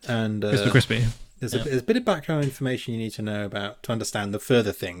 and crispy. There's a bit of background information you need to know about to understand the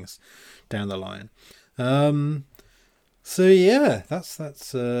further things down the line. So yeah, that's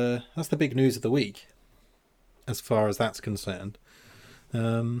the big news of the week, as far as that's concerned.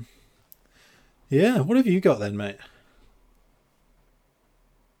 Yeah, what have you got then, mate?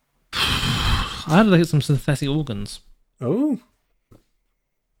 I had to look at some synthetic organs. Oh.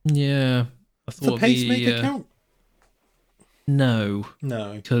 Yeah. I thought does a pacemaker count? No.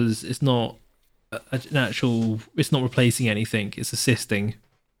 No. Because it's not an actual... It's not replacing anything. It's assisting.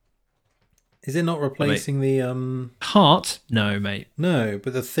 Is it not replacing the... Heart? No, mate. No,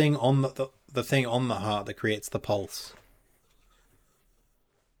 but the thing on the thing on the heart that creates the pulse.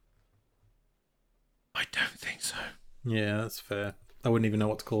 I don't think so. Yeah, that's fair. I wouldn't even know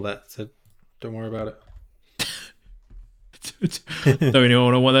what to call that, so don't worry about it. Don't even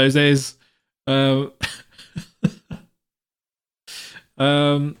know what those is.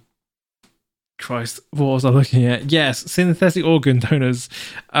 Christ, what was I looking at? Yes, synthetic organ donors.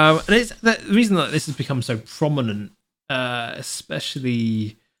 And it's the reason that this has become so prominent,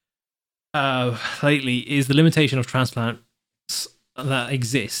 especially lately, is the limitation of transplants that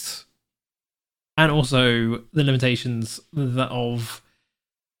exist. And also the limitations of,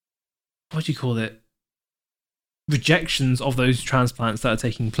 what do you call it? Rejections of those transplants that are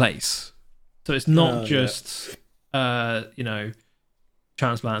taking place. So it's not just,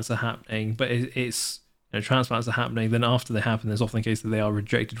 transplants are happening, but it's transplants are happening. Then after they happen, there's often a case that they are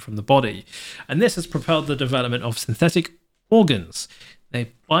rejected from the body. And this has propelled the development of synthetic organs. They're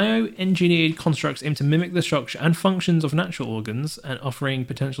bioengineered constructs aimed to mimic the structure and functions of natural organs and offering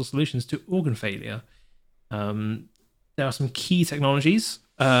potential solutions to organ failure. There are some key technologies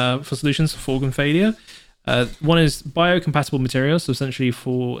for solutions for organ failure. One is biocompatible materials, so essentially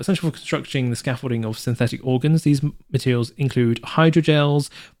for constructing the scaffolding of synthetic organs. These materials include hydrogels,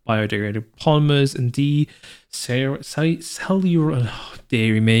 biodegradable polymers, and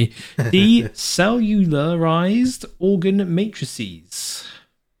decellularized organ matrices.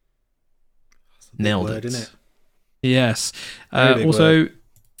 Nailed it. Isn't it? Yes. Also,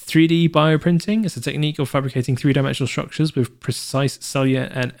 3D bioprinting is a technique of fabricating three-dimensional structures with precise cellular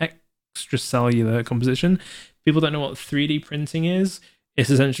and extracellular composition. People don't know what 3D printing is. It's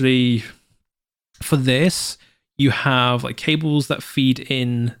essentially, for this, You have like cables that feed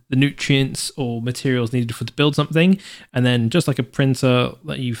in the nutrients or materials needed to build something, and then just like a printer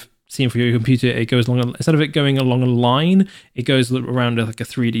that you've seen for your computer, it goes along. Instead of it going along a line, it goes around like a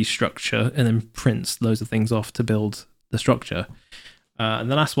 3D structure and then prints loads of things off to build the structure.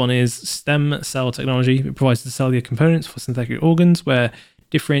 And the last one is stem cell technology. It provides the cellular components for synthetic organs, where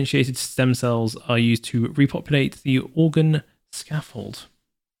differentiated stem cells are used to repopulate the organ scaffold.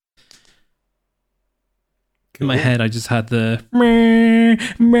 Cool. In my head, I just had the from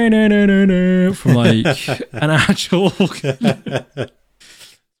like an actual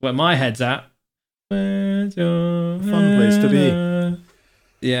where my head's at. Fun place to be.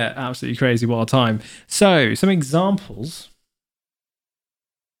 Yeah, absolutely crazy wild time. So, some examples.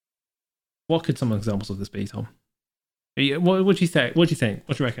 What could some examples of this be, Tom? What do you think? What do you think?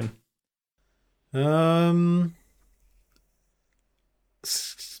 What do you reckon?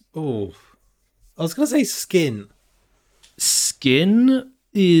 I was gonna say skin. Skin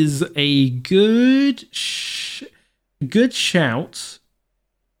is a good shout.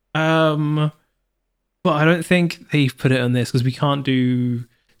 But I don't think they've put it on this because we can't do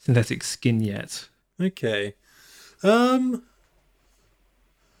synthetic skin yet. Okay.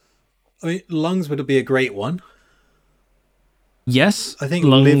 I mean, lungs would be a great one. Yes. I think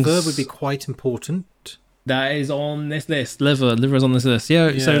liver would be quite important. That is on this list. Liver is on this list.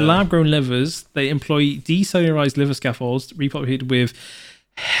 Yeah. So lab-grown livers, they employ decellularized liver scaffolds repopulated with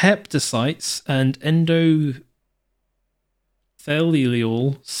hepatocytes and endothelial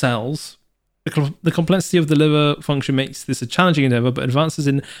cells. The complexity of the liver function makes this a challenging endeavor, but advances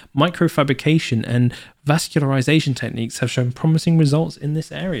in microfabrication and vascularization techniques have shown promising results in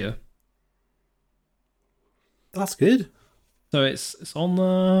this area. That's good. So it's on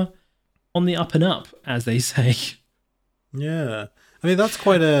the up and up, as they say. Yeah, I mean that's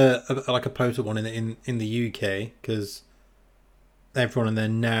quite a potent one in the UK because everyone in their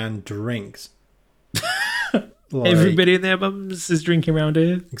nan drinks. Everybody in their mums is drinking around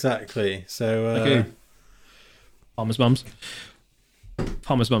here. Exactly. So okay. Farmers' mums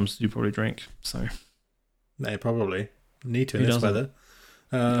do probably drink. So they probably need to in this weather.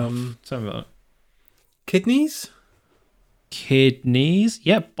 Tell me about it. Kidneys.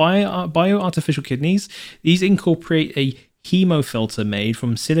 Yep, bio-artificial kidneys. These incorporate a hemofilter made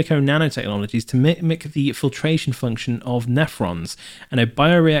from silicone nanotechnologies to mimic the filtration function of nephrons, and a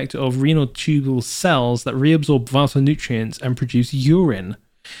bioreactor of renal tubule cells that reabsorb vital nutrients and produce urine.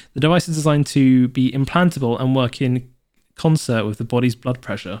 The device is designed to be implantable and work in concert with the body's blood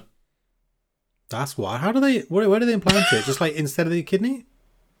pressure. That's why. How do they? Where do they implant it? Just like instead of the kidney?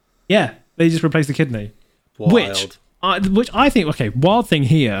 Yeah, they just replace the kidney. Wild. Which I think, okay, wild thing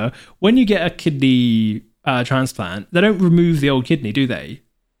here, when you get a kidney transplant, they don't remove the old kidney, do they?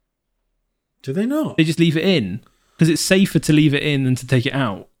 Do they not? They just leave it in, because it's safer to leave it in than to take it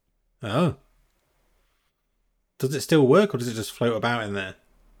out. Oh. Does it still work, or does it just float about in there?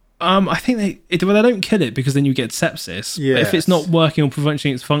 I think they don't kill it, because then you get sepsis. Yes. But if it's not working or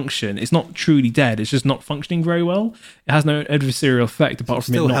preventing its function, it's not truly dead, it's just not functioning very well. It has no adversarial effect apart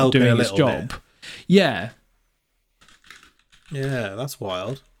from it not doing its job. Bit. Yeah. Yeah, that's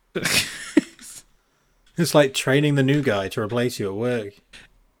wild. It's like training the new guy to replace you at work.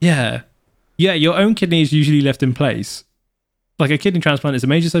 Yeah. Yeah, your own kidney is usually left in place. Like a kidney transplant is a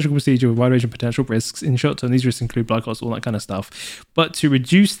major surgical procedure with a wide range of potential risks. In short term, these risks include blood clots, all that kind of stuff. But to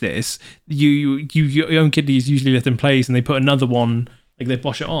reduce this, your own kidney is usually left in place and they put another one, like they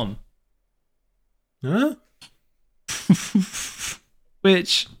bosh it on. Huh?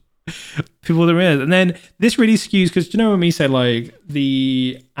 Which people don't realize. And then this really skews, because do you know when we say like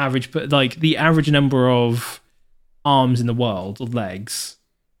the average number of arms in the world, or legs,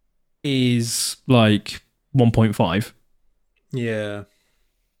 is like 1.5. Yeah.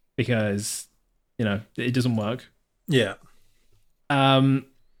 Because, it doesn't work. Yeah. That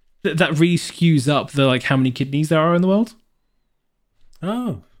really skews up the how many kidneys there are in the world.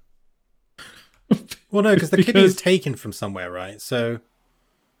 Oh. Well, no, because the kidney is taken from somewhere, right? So.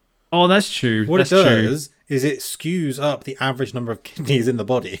 Oh, that's true. What it does is it skews up the average number of kidneys in the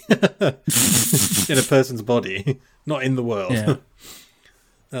body. In a person's body, not in the world. Yeah.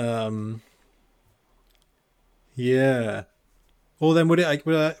 Yeah. Or then would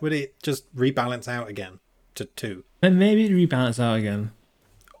it just rebalance out again to 2? And maybe it rebalance out again.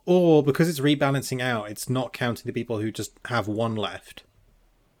 Or because it's rebalancing out, it's not counting the people who just have 1 left.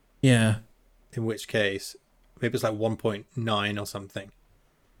 Yeah. In which case, maybe it's like 1.9 or something.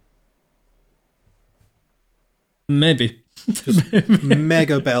 Maybe. Just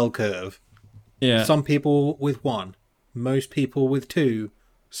mega bell curve. Yeah. Some people with 1, most people with 2,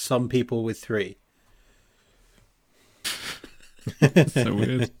 some people with 3. So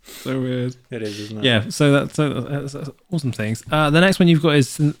weird. So weird. It is, isn't it? Yeah, that's awesome things. The next one you've got is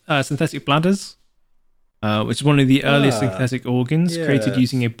synthetic bladders, which is one of the earliest synthetic organs created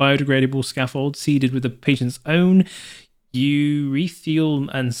using a biodegradable scaffold seeded with the patient's own urethral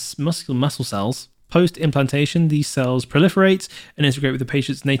and muscle cells. Post-implantation, these cells proliferate and integrate with the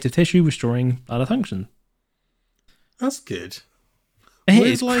patient's native tissue, restoring bladder function. That's good.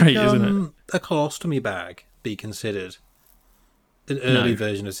 It's great, isn't it? A colostomy bag be considered an early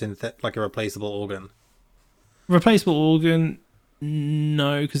version of like a replaceable organ? Replaceable organ,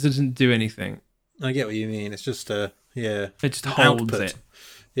 no, because it doesn't do anything. I get what you mean. It's just it just holds output. It.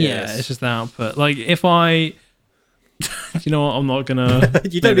 Yes. Yeah, it's just the output. Like if I, you know what, I'm not gonna.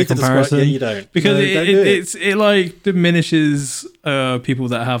 You don't need to describe. Yeah, you don't, because it like diminishes people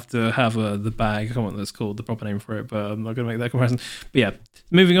that have to have the bag. I can't remember what that's called, the proper name for it, but I'm not gonna make that comparison. But yeah,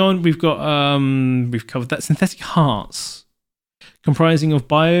 moving on, we've covered that synthetic hearts, comprising of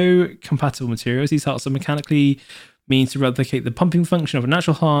biocompatible materials. These hearts are mechanically means to replicate the pumping function of a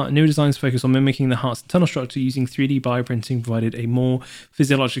natural heart. New designs focus on mimicking the heart's internal structure using 3D bioprinting, provided a more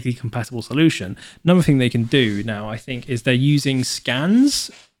physiologically compatible solution. Another thing they can do now, I think, is they're using scans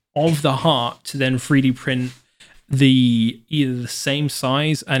of the heart to then 3D print either the same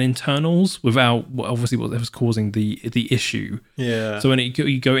size and internals without obviously what was causing the issue. Yeah. So when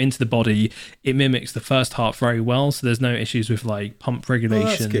you go into the body, it mimics the first heart very well. So there's no issues with like pump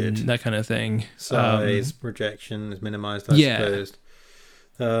regulation, that kind of thing. Size, projection is minimized, I suppose.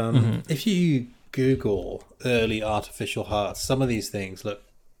 If you Google early artificial hearts, some of these things look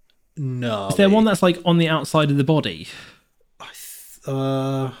gnarly. Is there one that's like on the outside of the body?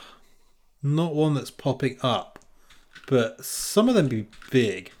 Not one that's popping up. But some of them be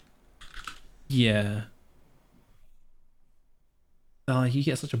big. Yeah. Oh, you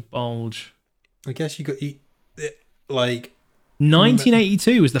get such a bulge. I guess you got like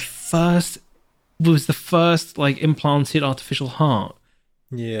 1982 was the first like implanted artificial heart.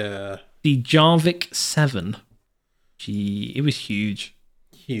 Yeah. The Jarvik 7. Gee, it was huge.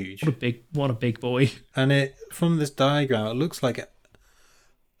 Huge. What a big boy. And it from this diagram, it looks like it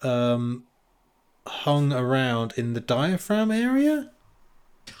hung around in the diaphragm area.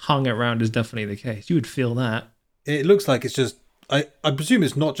 Hung around is definitely the case. You would feel that. It looks like it's just I presume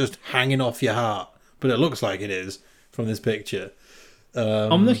it's not just hanging off your heart, but it looks like it is from this picture.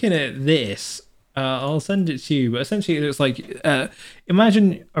 I'm looking at this. I'll send it to you, but essentially it looks like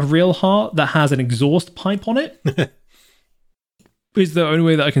imagine a real heart that has an exhaust pipe on it. Is the only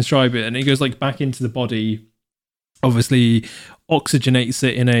way that I can describe it, and it goes like back into the body, obviously oxygenates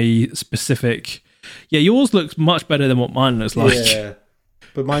it in a specific. Yeah, yours looks much better than what mine looks like. Yeah,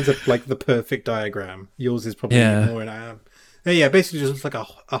 but mine's like the perfect diagram. Yours is probably more in yeah, basically just looks like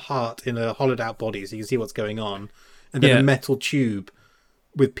a heart in a hollowed out body, so you can see what's going on, and then a metal tube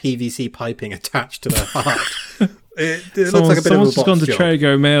with PVC piping attached to the heart. It looks like a bit of a someone's just gone to job.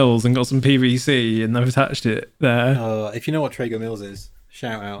 Trago Mills and got some PVC and they've attached it there. If you know what Trago Mills is,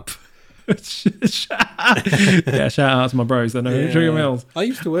 shout out. Shout out to my bros that know Trago Mills. I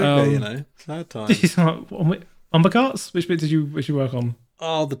used to work there, sad times. Undercarts? Which bit did you work on?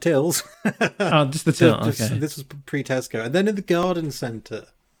 Oh, the tills. Just the till. Okay. This was pre-Tesco, and then in the garden centre.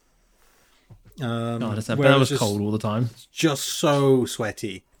 But that was cold all the time. Just so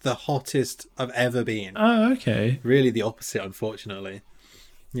sweaty. The hottest I've ever been. Oh, okay. Really the opposite, unfortunately.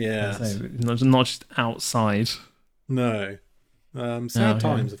 Yeah. Not just outside. No. Sad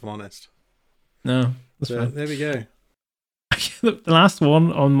times, if I'm honest. No, that's fine. There we go. The last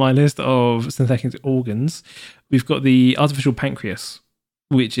one on my list of synthetic organs, we've got the artificial pancreas,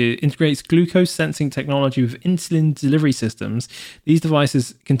 which integrates glucose sensing technology with insulin delivery systems. These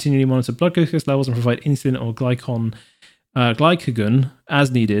devices continually monitor blood glucose levels and provide insulin or glycagon as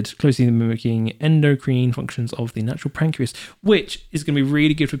needed, closely mimicking endocrine functions of the natural pancreas, which is going to be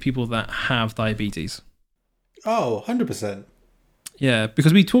really good for people that have diabetes. Oh, 100%. Yeah,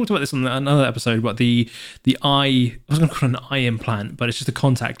 because we talked about this on another episode about the eye. I was going to call it an eye implant, but it's just a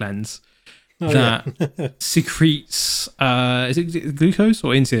contact lens that secretes. Is it glucose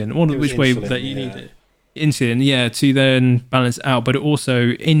or insulin? Which way that you need it? Insulin, to then balance it out. But it also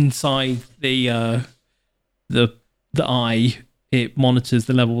inside the eye, it monitors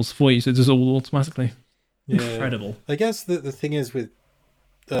the levels for you, so it does all automatically. Yeah. Incredible. I guess the thing is with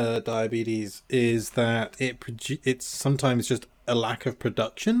diabetes is that it's sometimes just a lack of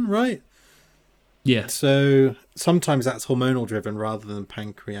production, right? Yeah. So sometimes that's hormonal driven rather than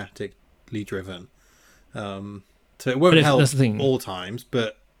pancreatically driven. So it won't help all times,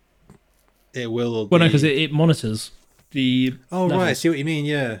 but it will. Well, no, because it monitors the. Oh, levels. Right. I see what you mean.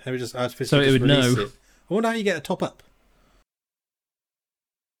 Yeah, it would just artificially. So it would know. It. I wonder how you get a top up.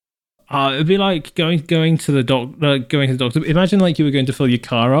 It'd be like going to the doctor. Imagine like you were going to fill your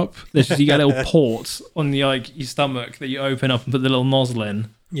car up. There's just you get a little port on the your stomach that you open up and put the little nozzle in.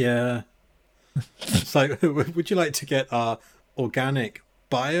 Yeah. So, would you like to get our organic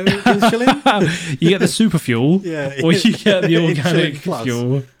bio insulin? You get the super fuel, or you get the organic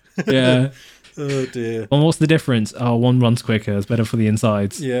fuel. Yeah. Oh dear. And what's the difference? Oh, one runs quicker. It's better for the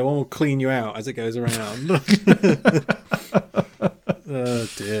insides. Yeah, one will clean you out as it goes around. Oh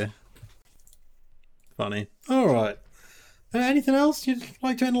dear. Funny. All right. Anything else you'd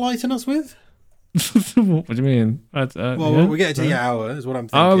like to enlighten us with? What do you mean? We're getting to the hour, is what I'm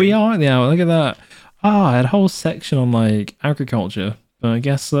thinking. Oh, we are at the hour. Look at that. I had a whole section on like agriculture, but I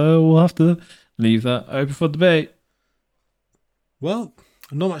guess we'll have to leave that open for debate. Well,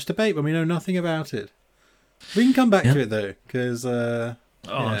 not much debate when we know nothing about it. We can come back to it though, because I'm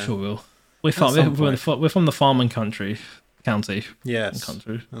sure we'll. We're from the farming county. Yes,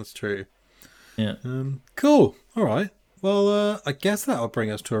 country. That's true. Yeah. Cool. All right. Well, I guess that'll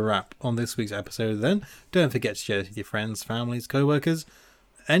bring us to a wrap on this week's episode then. Don't forget to share it with your friends, families, co-workers,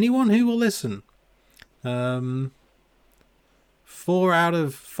 anyone who will listen. 4 out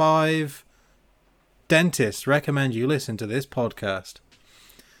of 5 dentists recommend you listen to this podcast.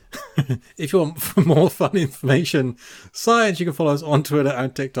 If you want for more fun information, science, you can follow us on Twitter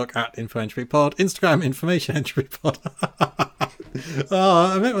and TikTok at InfoEntropyPod, Instagram InformationEntropyPod.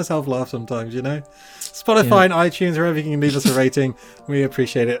 I make myself laugh sometimes, you know. Spotify and iTunes, wherever you can leave us a rating, we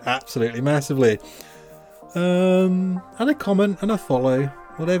appreciate it absolutely massively. And a comment and a follow,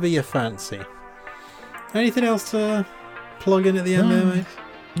 whatever you fancy. Anything else to plug in at the end there, mate?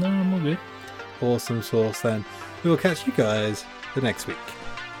 No, I'm all good. Awesome sauce then. We will catch you guys the next week.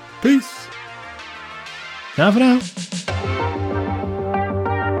 Peace. Ciao for now.